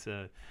unwrap it.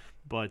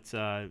 But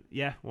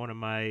yeah, one of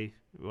my,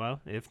 well,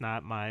 if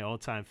not my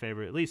all-time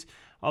favorite, at least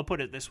I'll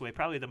put it this way,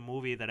 probably the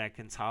movie that I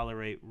can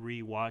tolerate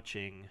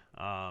rewatching.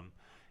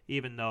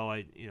 Even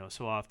though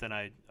so often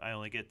I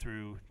only get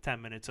through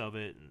 10 minutes of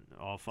it and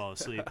I'll fall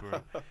asleep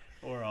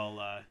or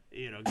I'll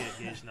get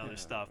engaged in other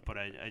stuff. But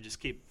I just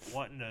keep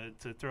wanting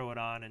to throw it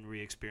on and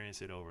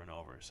re-experience it over and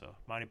over. So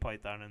Monty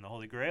Python and the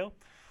Holy Grail.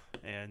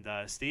 And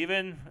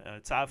Steven,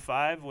 top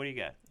 5, what do you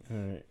got? All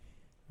right.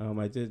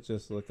 I did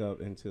just look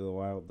up Into the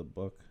Wild, the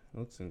book. It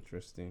looks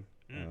interesting.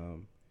 I'll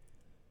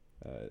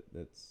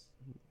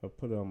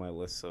put it on my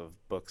list of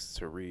books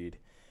to read.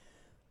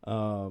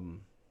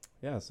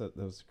 Yeah, so that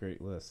was a great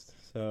list.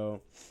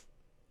 So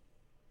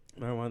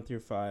my 1 through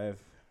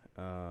 5,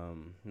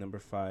 number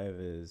 5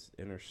 is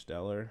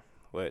Interstellar,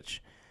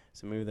 which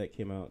is a movie that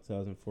came out in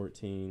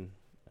 2014.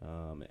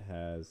 It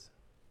has,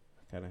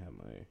 I kind of have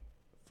my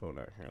phone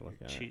out here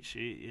looking at cheat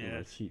sheet,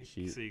 yeah. Cheat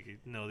sheet. So you can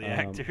know the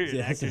actors'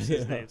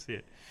 names.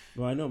 Yeah.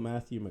 Well, I know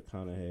Matthew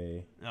McConaughey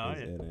is yeah.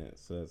 in it,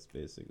 so that's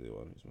basically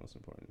one who's most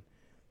important.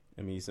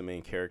 I mean, he's the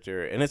main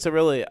character, and it's a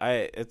really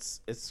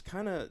it's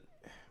kind of,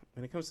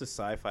 when it comes to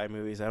sci-fi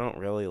movies, I don't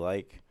really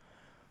like.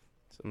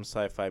 Some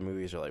sci-fi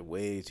movies are like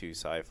way too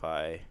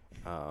sci-fi,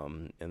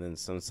 and then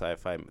some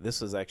sci-fi. This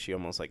was actually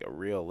almost like a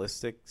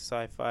realistic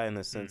sci-fi in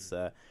the sense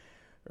that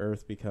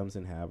Earth becomes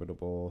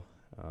inhabitable,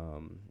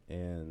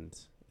 and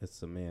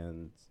it's a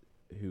man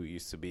who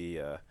used to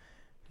be, I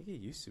think he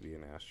used to be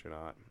an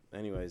astronaut.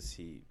 Anyways,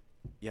 I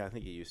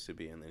think he used to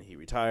be, and then he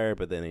retired,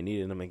 but then they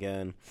needed him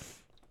again.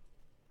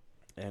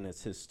 And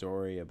it's his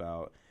story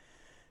about,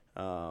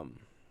 how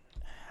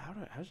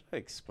should I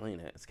explain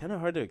it? It's kind of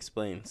hard to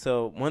explain.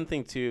 So one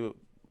thing too,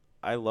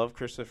 I love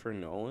Christopher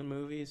Nolan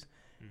movies.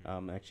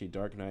 Actually,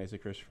 Dark Knight is a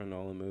Christopher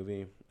Nolan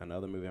movie.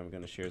 Another movie I'm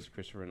going to share is a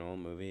Christopher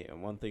Nolan movie.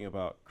 And one thing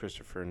about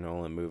Christopher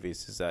Nolan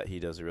movies is that he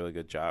does a really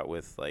good job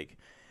with like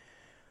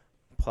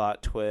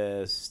plot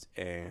twist,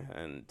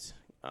 and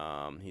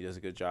he does a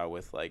good job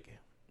with like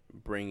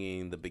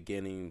bringing the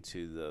beginning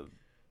to the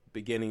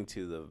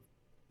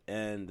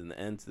end and the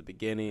end to the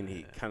beginning.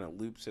 He kind of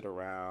loops it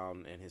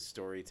around in his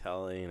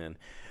storytelling, and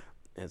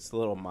it's a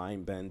little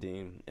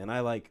mind-bending. And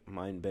I like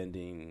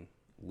mind-bending,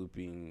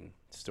 looping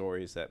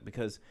stories, that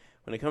because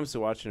when it comes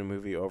to watching a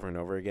movie over and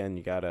over again,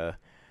 you gotta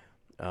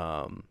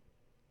I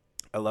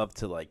love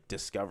to like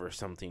discover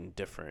something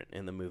different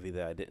in the movie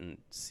that I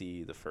didn't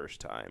see the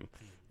first time.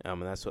 And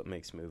that's what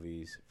makes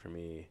movies for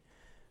me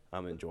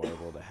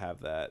enjoyable, to have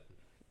that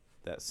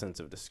sense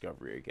of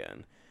discovery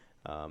again.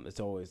 There's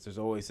always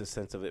a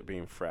sense of it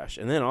being fresh,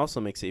 and then it also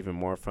makes it even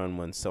more fun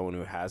when someone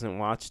who hasn't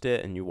watched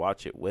it and you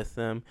watch it with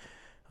them.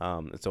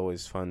 It's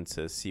always fun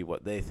to see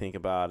what they think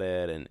about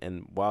it,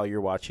 and while you're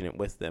watching it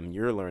with them,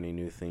 you're learning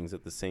new things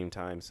at the same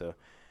time. So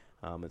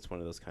it's one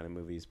of those kind of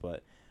movies.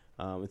 But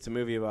it's a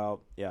movie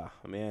about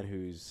a man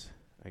who's,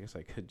 I guess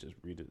I could just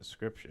read a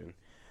description.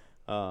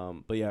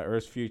 But yeah,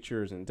 Earth's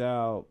future is in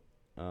doubt,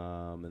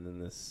 and then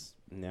this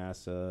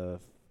NASA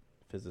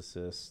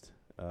physicist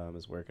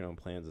is working on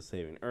plans of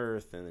saving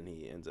Earth, and then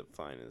he ends up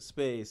flying into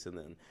space, and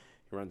then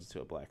he runs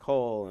into a black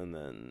hole, and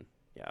then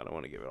I don't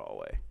want to give it all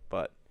away,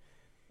 but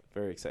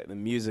very exciting. The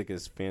music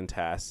is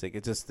fantastic.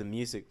 It's just the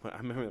music. I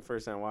remember the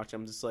first time I watched it,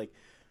 I'm just like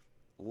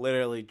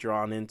literally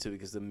drawn into it,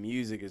 because the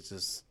music is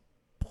just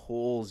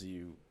pulls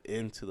you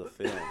into the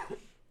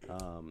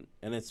film,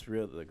 and it's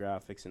real. The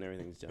graphics and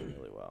everything's done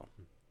really well.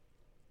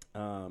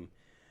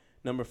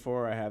 Number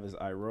 4 I have is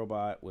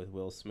iRobot with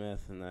Will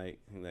Smith, and I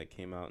think that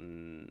came out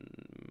in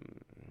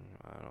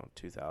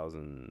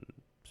 2000,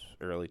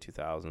 early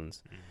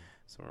 2000s,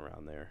 somewhere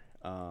around there.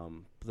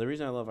 But the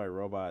reason I love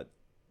iRobot,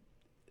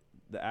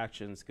 the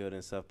action's good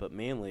and stuff, but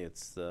mainly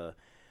it's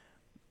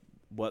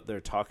what they're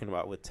talking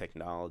about with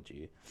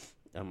technology.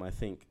 I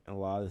think a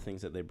lot of the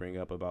things that they bring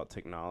up about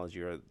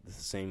technology are the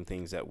same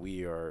things that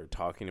we are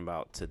talking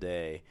about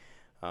today,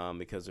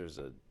 because there's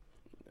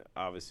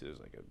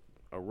like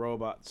a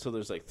robot. So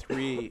there's like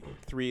three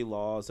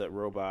laws that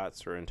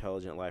robots or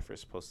intelligent life are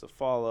supposed to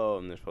follow,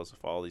 and they're supposed to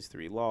follow these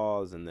 3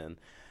 laws. And then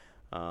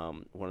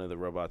one of the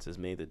robots is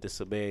made to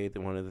disobey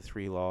one of the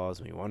 3 laws,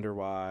 and we wonder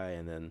why.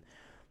 And then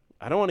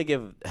I don't want to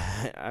give.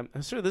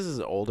 I'm sure this is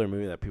an older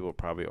movie that people have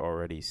probably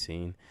already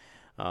seen,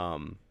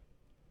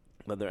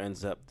 but there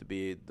ends up to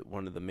be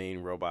one of the main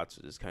robots,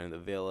 which is kind of the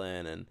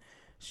villain, and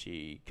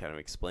she kind of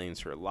explains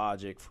her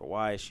logic for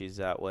why she's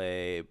that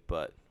way.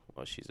 But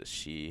she's a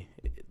she,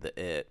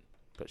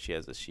 but she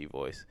has a she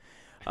voice.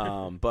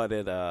 But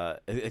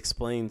it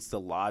explains the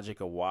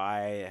logic of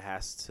why it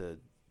has to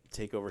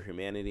take over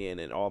humanity, and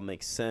it all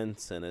makes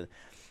sense. And it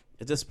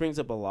just brings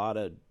up a lot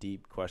of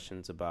deep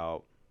questions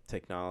about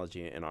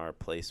technology and our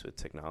place with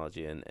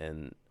technology,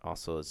 and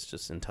also it's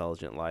just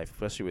intelligent life,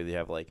 especially when you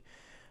have, like,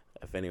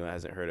 if anyone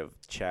hasn't heard of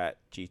Chat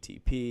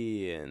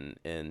GTP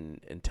and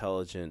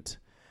intelligent.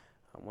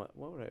 What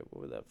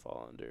would that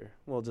fall under?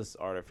 Well, just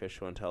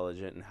artificial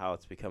intelligence, and how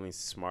it's becoming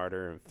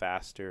smarter and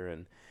faster,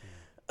 and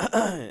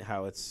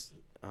how it's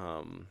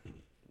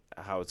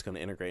how it's going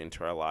to integrate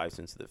into our lives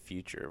into the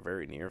future,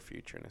 very near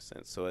future in a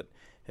sense. So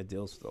it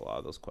deals with a lot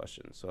of those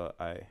questions. So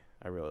I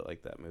really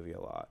like that movie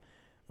a lot.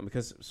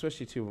 Because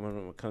especially too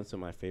when it comes to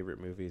my favorite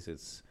movies,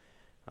 it's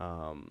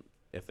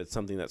if it's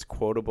something that's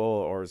quotable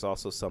or is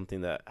also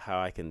something that how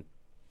I can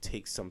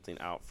take something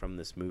out from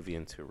this movie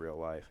into real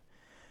life.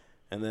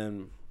 And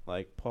then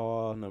like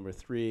Paul, number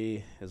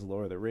 3 is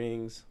Lord of the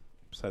Rings.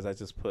 Besides, I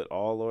just put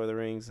all Lord of the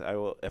Rings. I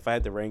will if I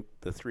had to rank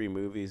the 3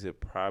 movies, it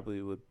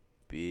probably would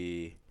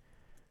be.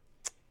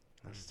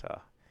 That's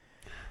tough.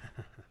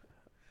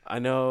 I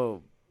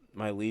know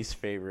my least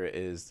favorite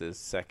is the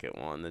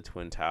second one, the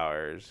Twin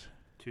Towers.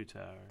 Two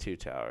Towers. Two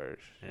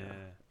Towers. Yeah.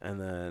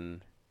 And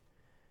then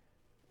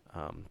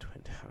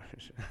Twin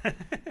Towers.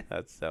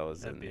 that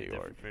was That'd in be New a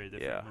York. very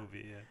different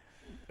movie, yeah.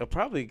 I'll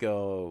probably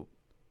go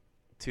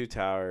Two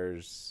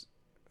Towers,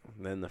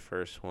 then the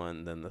first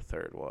one, then the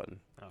third one.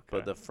 Okay.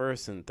 But the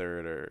first and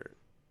third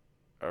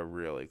are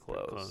really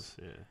close. Close,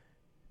 yeah.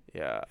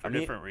 Yeah. For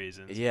different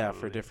reasons. Yeah,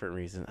 probably. for different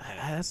reasons.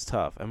 Yeah. That's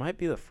tough. It might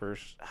be the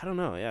first. I don't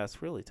know. Yeah,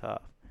 it's really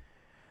tough.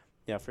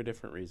 Yeah, for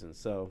different reasons.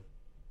 So,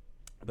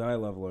 but I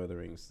love Lord of the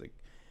Rings. Like,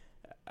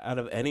 out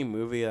of any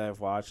movie I've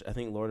watched, I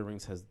think Lord of the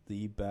Rings has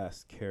the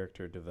best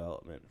character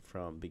development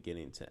from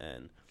beginning to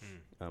end.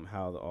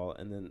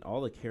 And then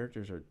all the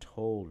characters are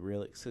told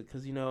really,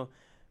 because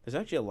there's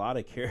actually a lot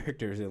of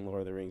characters in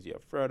Lord of the Rings. You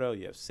have Frodo,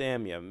 you have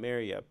Sam, you have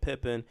Merry, you have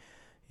Pippin,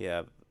 you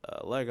have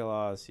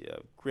Legolas, you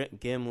have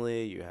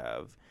Gimli, you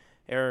have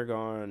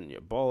Aragorn, you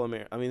have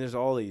Boromir. I mean, there's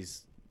all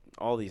these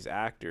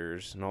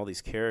actors and all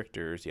these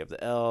characters. You have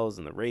the elves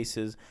and the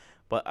races,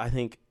 but I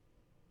think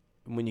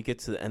when you get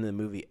to the end of the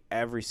movie,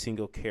 every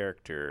single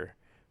character,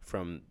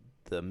 from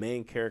the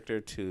main character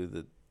to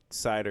the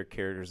sider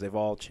characters, they've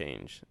all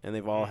changed, and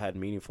they've all had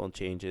meaningful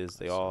changes.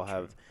 They all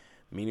have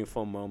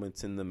meaningful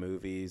moments in the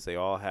movies. They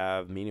all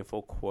have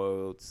meaningful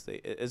quotes.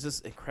 It's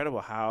just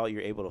incredible how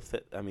you're able to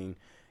fit. I mean,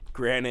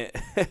 granted,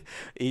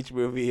 each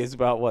movie is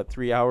about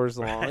 3 hours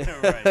long.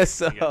 Right.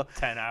 So you got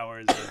 10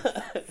 hours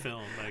of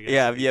film. I guess,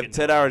 yeah, you have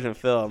 10 hours in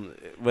film.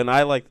 When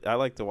I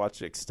like to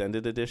watch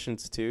extended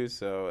editions too,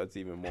 so it's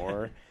even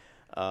more.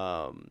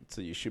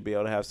 So you should be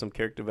able to have some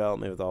character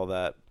development with all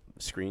that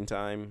screen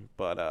time,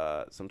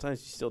 but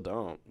sometimes you still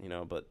don't,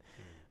 But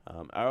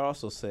I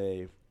also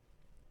say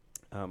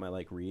I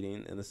like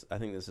reading, and I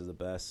think this is the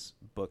best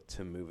book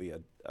to movie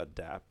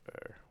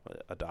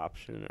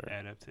adoption or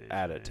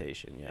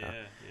adaptation. Yeah.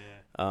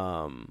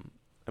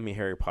 I mean,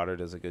 Harry Potter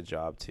does a good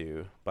job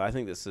too, but I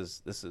think this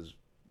is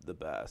the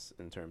best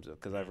in terms of,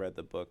 because I've read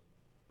the book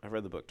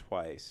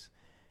twice.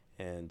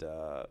 And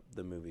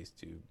the movies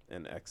do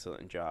an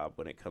excellent job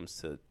when it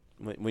comes to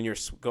when you're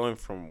going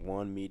from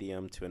one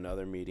medium to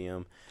another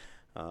medium.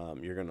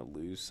 You're going to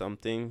lose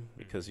something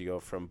because you go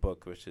from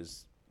book, which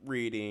is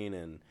reading,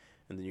 and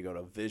then you go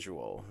to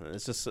visual. And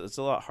it's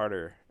a lot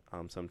harder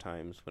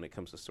sometimes when it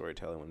comes to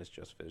storytelling when it's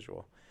just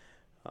visual.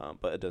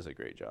 But it does a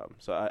great job.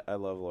 So I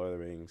love Lord of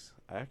the Rings.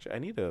 I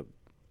need to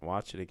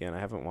watch it again. I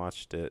haven't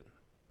watched it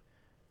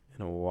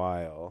in a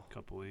while.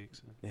 Couple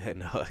weeks. Yeah,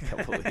 no, a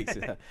couple weeks.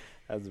 It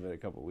hasn't been a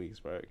couple weeks,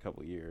 but a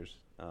couple years.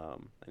 I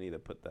need to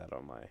put that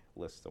on my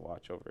list to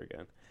watch over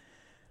again.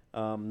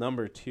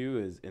 Number 2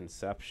 is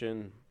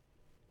Inception.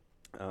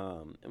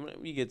 And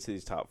when you get to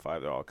these top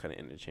 5, they're all kind of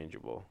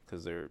interchangeable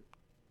because they're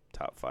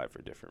top 5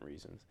 for different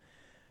reasons.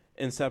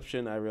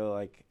 Inception, I really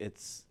like.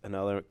 It's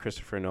another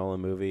Christopher Nolan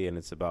movie, and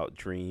it's about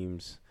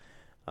dreams.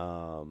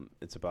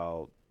 It's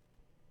about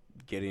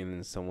getting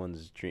in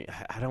someone's dream.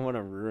 I don't want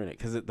to ruin it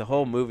because the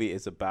whole movie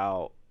is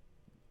about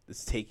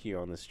it's taking you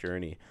on this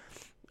journey,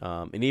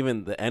 and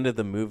even the end of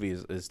the movie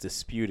is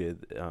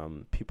disputed.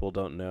 People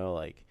don't know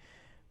like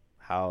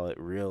how it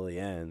really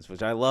ends,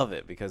 which I love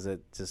it because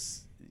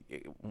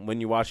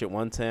when you watch it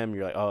one time,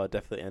 you're like, oh, it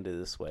definitely ended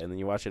this way, and then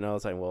you watch it another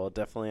time, well, it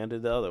definitely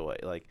ended the other way.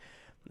 Like,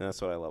 and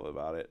that's what I love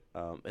about it.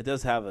 It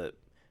does have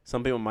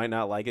some people might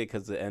not like it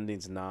because the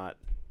ending's not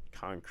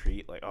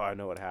concrete. Like, oh, I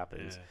know what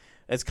happens. Yeah.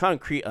 It's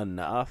concrete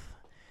enough,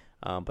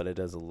 but it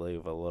does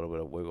leave a little bit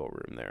of wiggle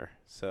room there.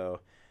 So,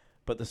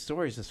 but the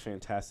story is just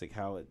fantastic.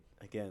 How it,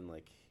 again,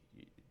 like,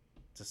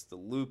 just the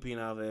looping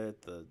of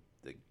it, the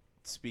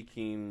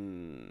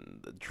speaking,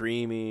 the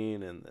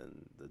dreaming, and then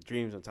the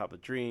dreams on top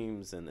of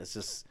dreams, and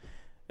it's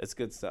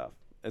good stuff.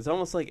 It's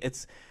almost like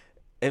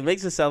it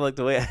makes it sound like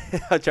the way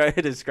I try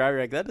to describe it.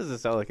 Like, that doesn't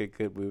sound like a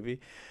good movie,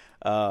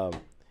 but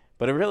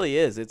it really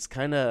is. It's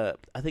kind of,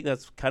 I think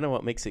that's kind of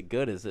what makes it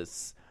good. Is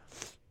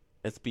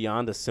it's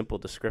beyond a simple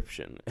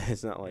description.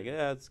 It's not like,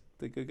 it's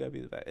the good guy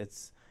be the bad.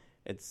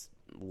 It's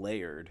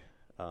layered.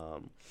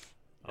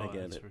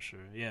 Again, that's for sure.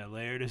 Yeah,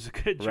 layered is a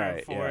good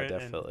term for it.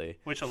 Definitely.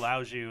 Which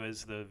allows you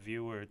as the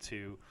viewer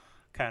to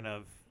kind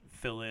of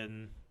fill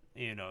in,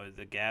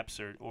 the gaps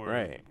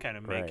or kind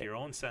of make your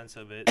own sense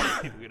of it.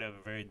 People could have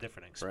a very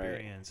different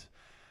experience.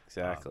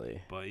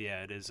 Exactly. But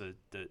yeah,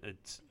 it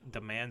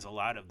demands a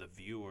lot of the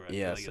viewer.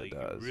 Yes, it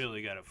does. You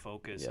really got to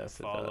focus and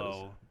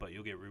follow, but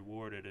you'll get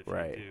rewarded if you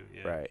do.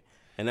 Yeah. Right.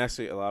 And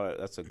actually,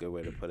 that's a good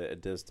way to put it.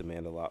 It does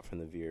demand a lot from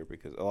the viewer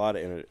because a lot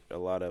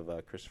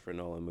of Christopher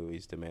Nolan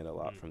movies demand a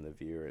lot from the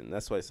viewer, and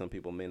that's why some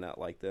people may not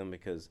like them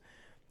because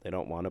they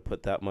don't want to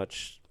put that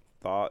much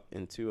thought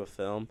into a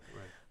film.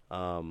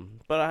 Right.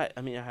 But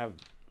I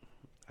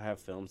have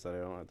films that I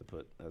don't have to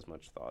put as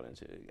much thought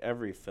into.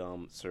 Every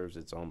film serves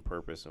its own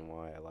purpose and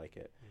why I like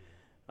it.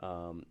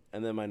 And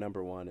then my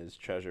number one is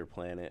Treasure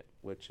Planet,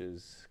 which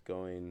is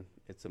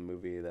it's a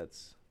movie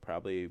that's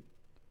probably,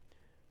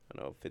 I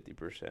don't know,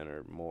 50%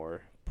 or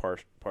more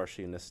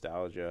partially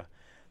nostalgia.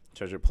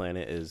 Treasure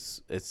Planet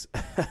it's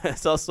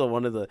it's also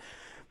one of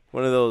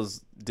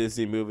those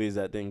Disney movies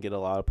that didn't get a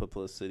lot of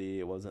publicity.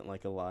 It wasn't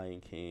like a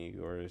Lion King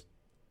or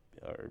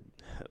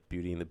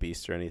Beauty and the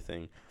Beast or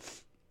anything.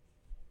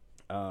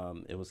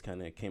 It was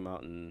came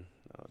out in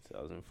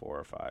 2004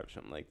 or 5,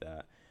 something like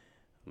that,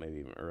 maybe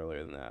even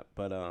earlier than that.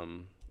 But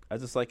I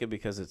just like it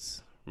because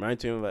it's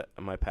reminds me of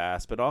my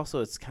past, but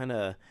also it's kind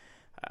of.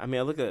 I mean,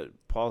 I look at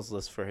Paul's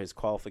list for his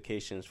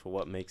qualifications for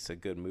what makes a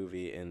good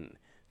movie, and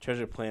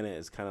Treasure Planet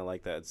is kind of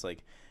like that. It's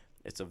like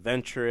it's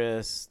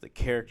adventurous. The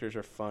characters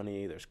are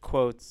funny. There's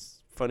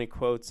funny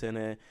quotes in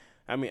it.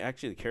 I mean,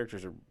 actually, the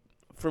characters are.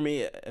 For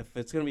me, if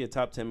it's going to be a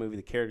top 10 movie,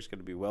 the character's going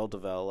to be well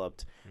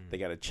developed. They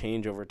got to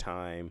change over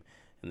time,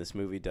 and this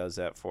movie does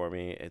that for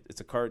me. It's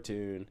a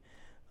cartoon.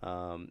 They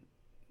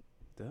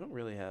don't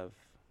really have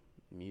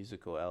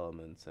musical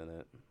elements in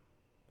it,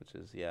 which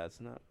is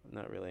it's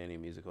not really any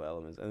musical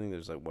elements. I think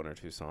there's like one or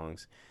two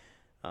songs,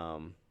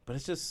 but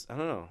it's just I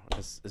don't know.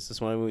 It's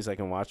just one of the movies I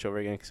can watch over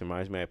again because it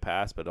reminds me of my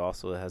past, but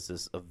also it has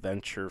this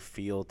adventure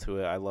feel to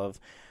it. I love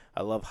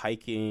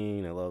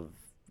hiking. I love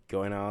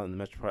going out in the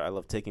metro part. I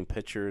love taking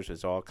pictures.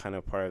 It's all kind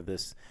of part of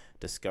this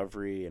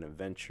discovery and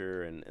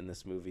adventure, and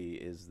this movie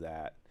is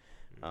that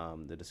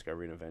the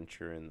discovery and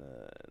adventure and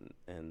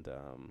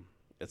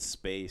it's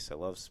space. I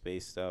love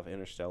space stuff,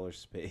 interstellar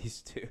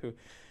space too,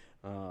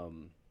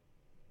 and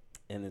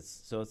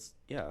it's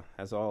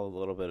has all a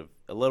little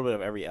bit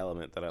of every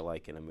element that I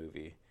like in a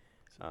movie.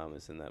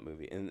 Is in that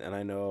movie, and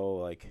I know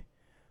like.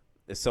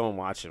 If someone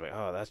watching like,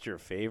 oh, that's your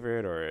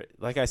favorite, or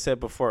like I said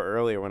before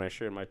earlier when I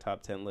shared my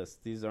top 10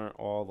 list, these aren't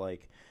all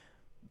like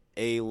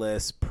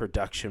A-list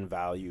production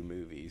value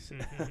movies.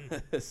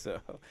 So,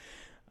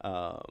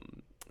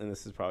 and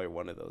this is probably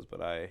one of those,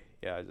 but I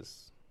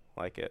just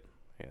like it.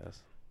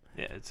 Yes.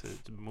 Yeah, it's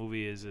a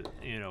movie. Is it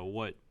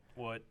what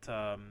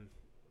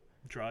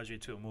draws you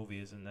to a movie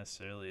isn't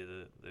necessarily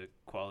the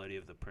quality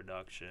of the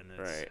production.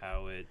 It's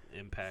how it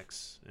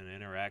impacts and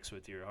interacts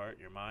with your heart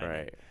and your mind.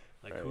 Right.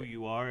 Who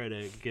you are at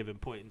a given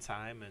point in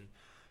time.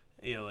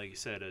 And, like you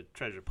said, a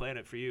Treasure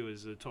Planet for you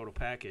is a total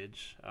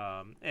package.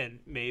 And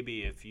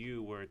maybe if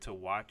you were to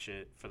watch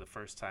it for the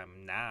first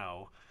time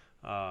now,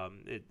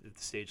 at the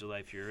stage of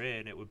life you're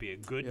in, it would be a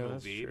good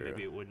movie.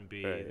 Maybe it wouldn't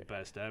be the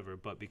best ever,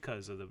 but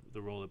because of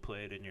the role it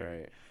played in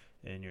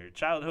your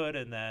childhood,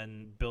 and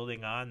then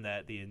building on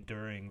that, the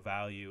enduring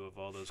value of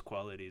all those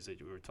qualities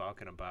that you were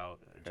talking about,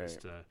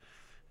 it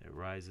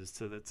rises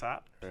to the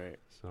top. Right.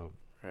 So.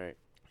 Right.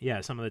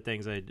 Yeah, some of the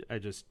things I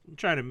just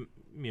try to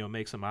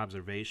make some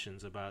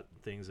observations about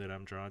things that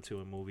I'm drawn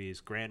to in movies.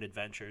 Grand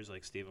Adventures,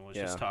 like Steven was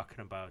just talking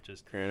about.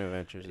 Just Grand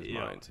Adventures is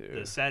mine too.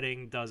 The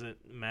setting doesn't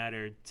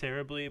matter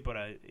terribly, but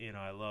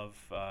I love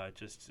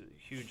just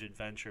huge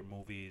adventure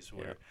movies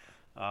where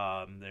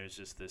there's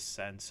just this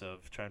sense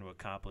of trying to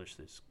accomplish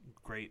this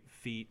great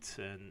feat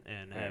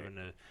and having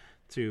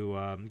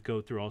to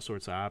go through all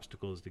sorts of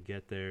obstacles to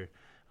get there.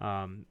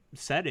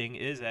 Setting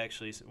is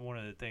actually one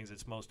of the things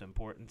that's most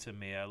important to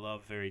me. I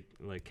love very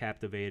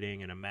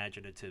captivating and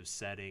imaginative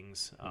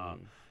settings.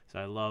 So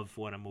I love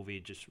when a movie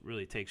just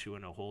really takes you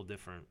in a whole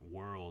different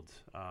world,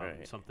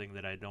 something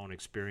that I don't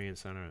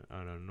experience on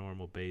a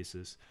normal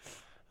basis.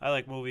 I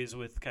like movies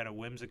with kind of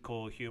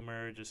whimsical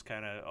humor, just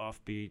kind of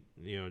offbeat,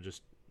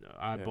 just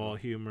oddball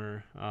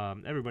humor.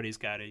 Everybody's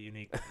got a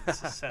unique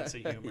sense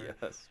of humor.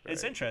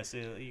 It's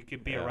interesting. You can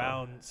be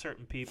around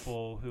certain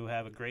people who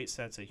have a great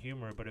sense of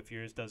humor, but if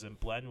yours doesn't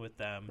blend with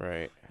them,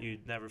 you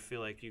never feel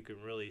like you can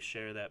really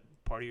share that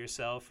part of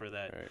yourself, or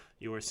that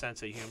your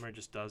sense of humor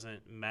just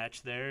doesn't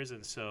match theirs,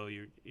 and so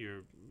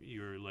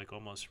you're like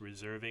almost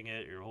reserving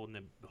it. You're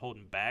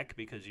holding back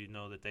because you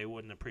know that they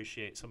wouldn't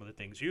appreciate some of the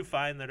things you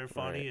find that are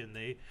funny, and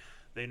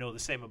they know the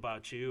same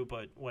about you.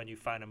 But when you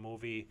find a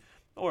movie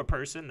or a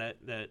person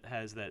that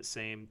has that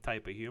same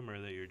type of humor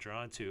that you're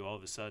drawn to, all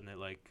of a sudden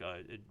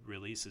it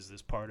releases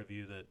this part of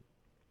you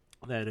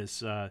that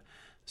is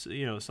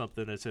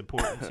something that's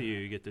important to you.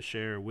 You get to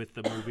share with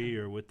the movie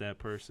or with that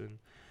person.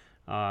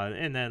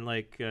 And then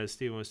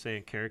Steven was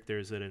saying,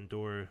 characters that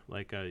endure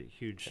a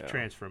huge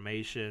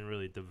transformation,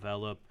 really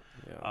develop.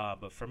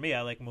 But for me,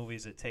 I like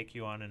movies that take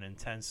you on an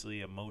intensely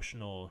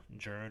emotional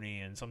journey,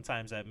 and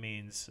sometimes that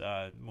means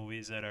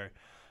movies that are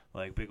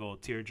big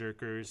old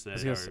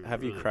tearjerkers.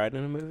 Have you cried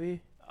in a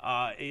movie?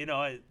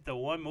 The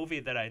one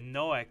movie that I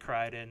know I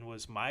cried in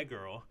was My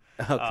Girl.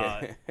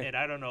 Okay. And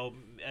I don't know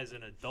as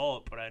an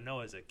adult, but I know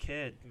as a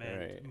kid,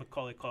 man,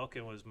 Macaulay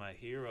Culkin was my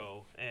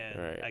hero.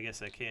 And I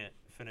guess I can't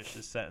finish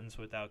this sentence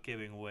without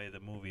giving away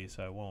the movie,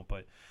 so I won't.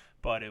 But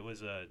but it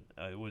was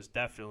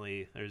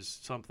definitely, there's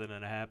something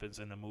that happens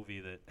in the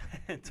movie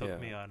that took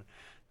me on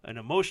an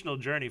emotional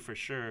journey for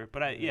sure.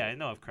 But I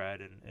know I've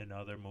cried in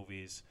other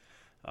movies,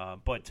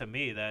 but to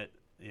me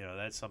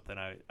that's something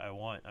I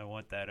want. I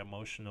want that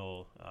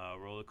emotional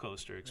roller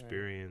coaster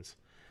experience.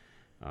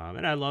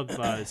 And I love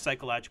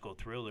psychological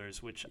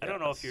thrillers, which I don't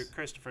know if your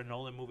Christopher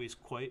Nolan movies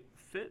quite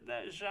fit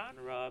that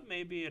genre,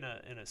 maybe in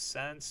a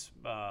sense.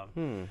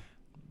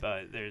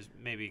 But there's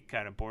maybe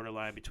kind of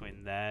borderline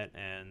between that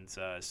and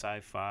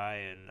sci-fi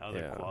and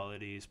other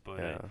qualities.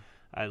 But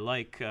I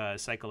like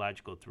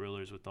psychological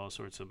thrillers with all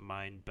sorts of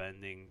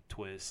mind-bending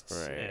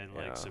twists and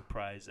like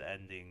surprise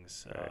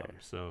endings.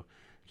 So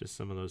just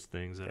some of those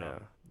things that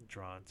I'm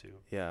drawn to.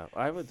 Yeah,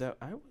 I would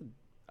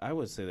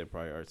say they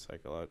probably are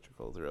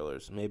psychological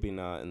thrillers. Maybe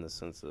not in the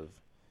sense of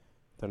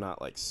they're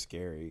not like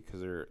scary, because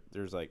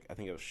there's like, I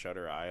think of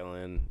Shutter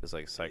Island is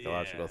like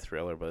psychological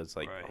thriller, but it's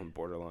like on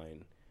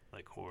borderline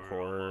like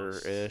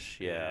horror-ish.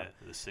 Yeah,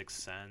 The Sixth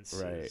Sense.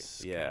 Right.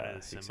 Yeah.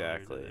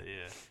 Exactly.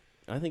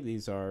 I think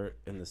these are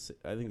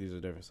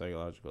different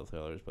psychological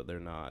thrillers, but they're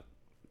not.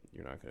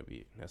 You're not going to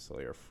be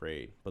necessarily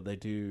afraid, but they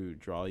do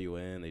draw you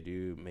in. They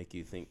do make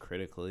you think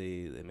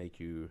critically. They make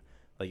you,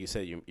 like you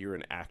said, you're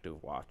an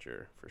active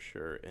watcher for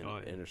sure in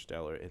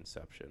Interstellar,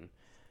 Inception.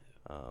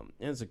 And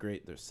it's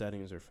their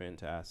settings are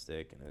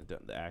fantastic, and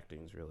the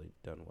acting's really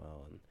done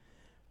well.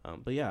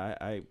 And but yeah,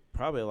 I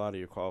probably a lot of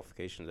your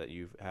qualifications that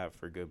you have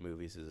for good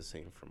movies is the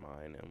same for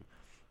mine.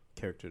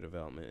 Character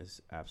development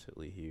is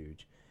absolutely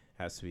huge.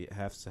 Has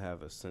to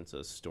have a sense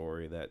of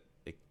story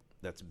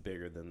that's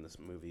bigger than this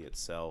movie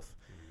itself.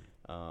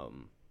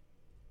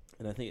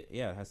 And I think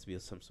it has to be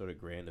some sort of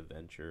grand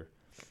adventure.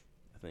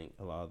 I think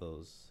a lot of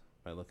those,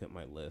 I look at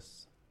my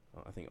list,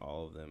 I think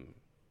all of them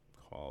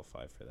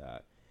qualify for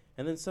that.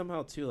 And then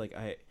somehow too, like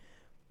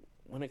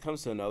when it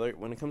comes to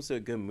a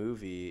good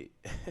movie,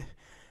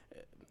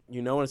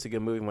 when it's a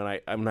good movie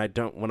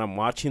when I'm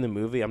watching the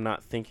movie, I'm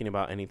not thinking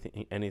about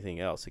anything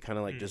else. It kind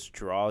of like just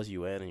draws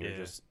you in, and you're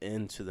just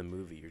into the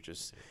movie. You're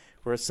just,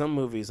 whereas some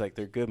movies, like,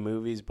 they're good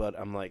movies, but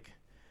I'm like,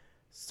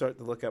 start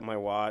to look at my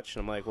watch,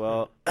 and I'm like,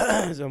 well,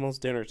 it's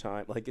almost dinner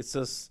time. Like, it's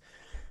just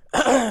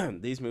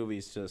these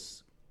movies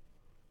just,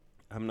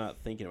 I'm not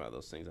thinking about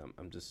those things.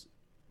 I'm just,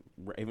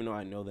 even though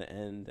I know the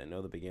end, I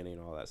know the beginning,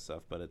 and all that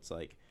stuff, but it's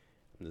like,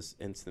 I'm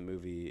just into the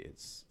movie. It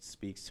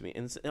speaks to me,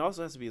 and it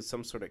also has to be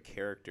some sort of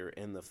character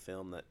in the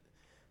film that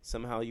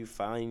somehow you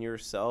find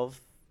yourself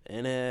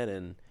in it.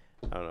 And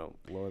I don't know,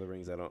 Lord of the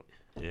Rings, I don't.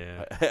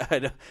 Yeah. I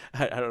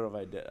don't know if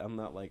I did. I'm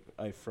not like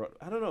I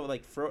don't know,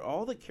 like, for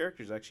all the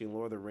characters actually in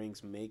Lord of the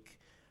Rings make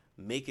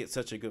it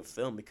such a good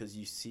film, because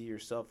you see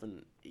yourself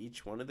in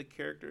each one of the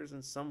characters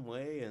in some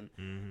way, and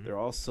they're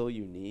all so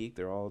unique.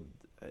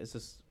 It's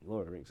just, Lord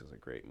of the Rings is a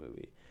great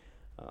movie.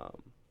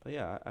 But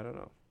yeah, I don't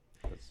know.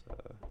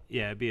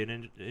 It'd be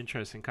an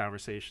interesting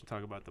conversation.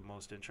 Talk about the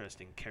most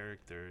interesting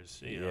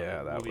characters.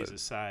 Movies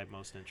aside,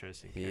 most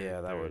interesting characters.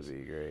 Yeah, that would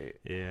be great.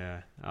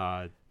 Yeah.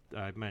 I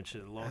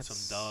mentioned Lonesome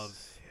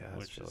Dove,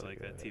 which is like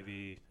a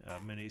TV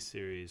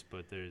miniseries,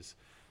 but there's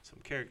some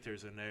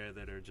characters in there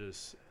that are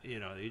just, you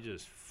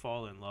just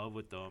fall in love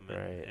with them,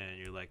 and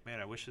you're like, man,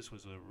 I wish this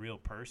was a real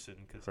person,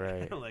 because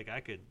like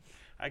I could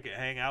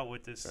hang out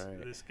with this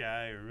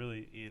guy, or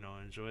really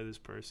enjoy this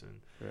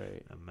person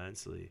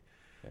immensely.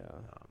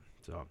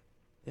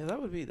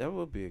 That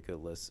would be a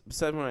good list.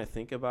 Besides, when I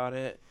think about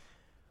it,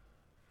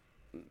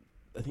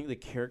 I think the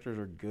characters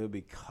are good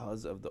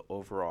because of the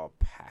overall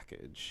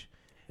package.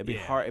 It'd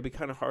be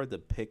kind of hard to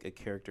pick a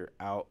character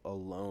out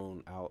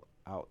alone,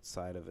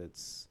 outside of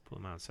its, pull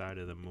them outside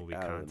of the movie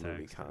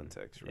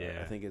context. Right?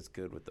 I think it's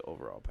good with the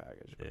overall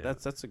package. But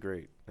that's a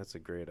great.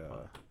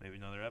 Maybe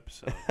another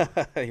episode.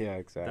 Yeah,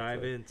 exactly.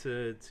 Dive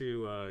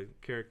into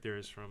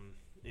characters from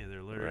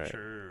either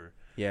literature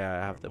or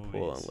I have to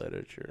pull on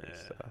literature and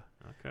stuff.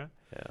 Okay.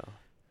 Yeah.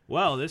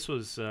 Well, this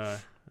was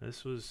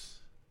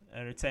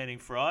entertaining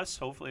for us.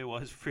 Hopefully it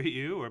was for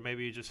you, or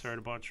maybe you just heard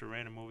a bunch of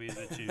random movies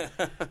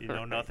that you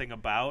know nothing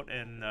about,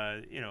 and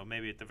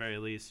maybe at the very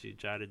least you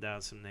jotted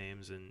down some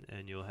names, and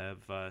you'll have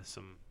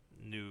some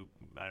new,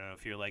 I don't know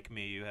if you're like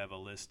me, you have a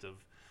list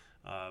of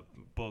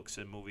books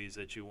and movies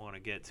that you want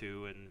to get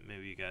to, and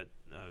maybe you got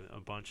a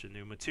bunch of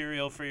new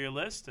material for your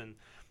list, and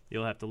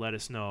you'll have to let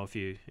us know if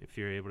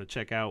you're able to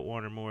check out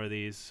one or more of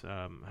these,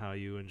 how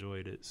you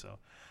enjoyed it. So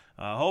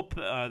hope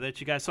that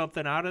you got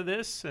something out of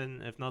this,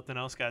 and if nothing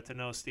else, got to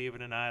know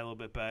Steven and I a little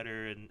bit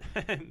better, and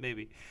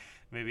maybe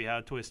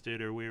how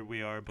twisted or weird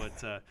we are.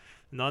 But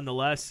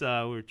nonetheless,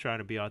 we're trying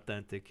to be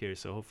authentic here.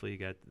 So hopefully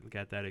you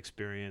got that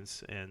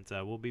experience, and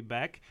we'll be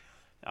back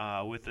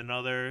with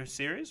another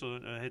series. We'll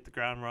hit the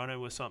ground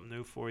running with something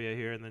new for you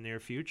here in the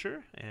near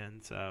future,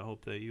 and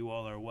hope that you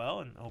all are well,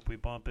 and hope we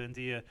bump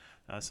into you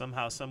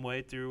somehow, some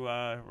way through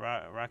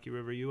Rocky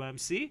River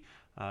UMC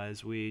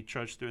as we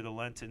trudge through the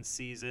Lenten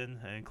season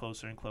and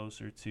closer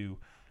to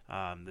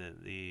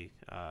the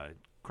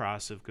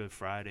cross of Good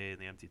Friday and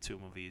the empty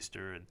tomb of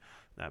Easter, and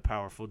that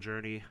powerful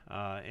journey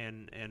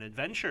and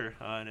adventure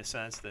in a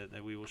sense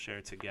that we will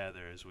share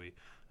together as we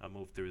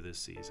move through this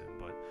season.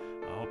 But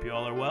I hope you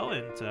all are well,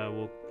 and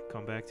we'll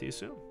come back to you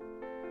soon.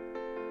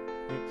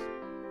 Thanks.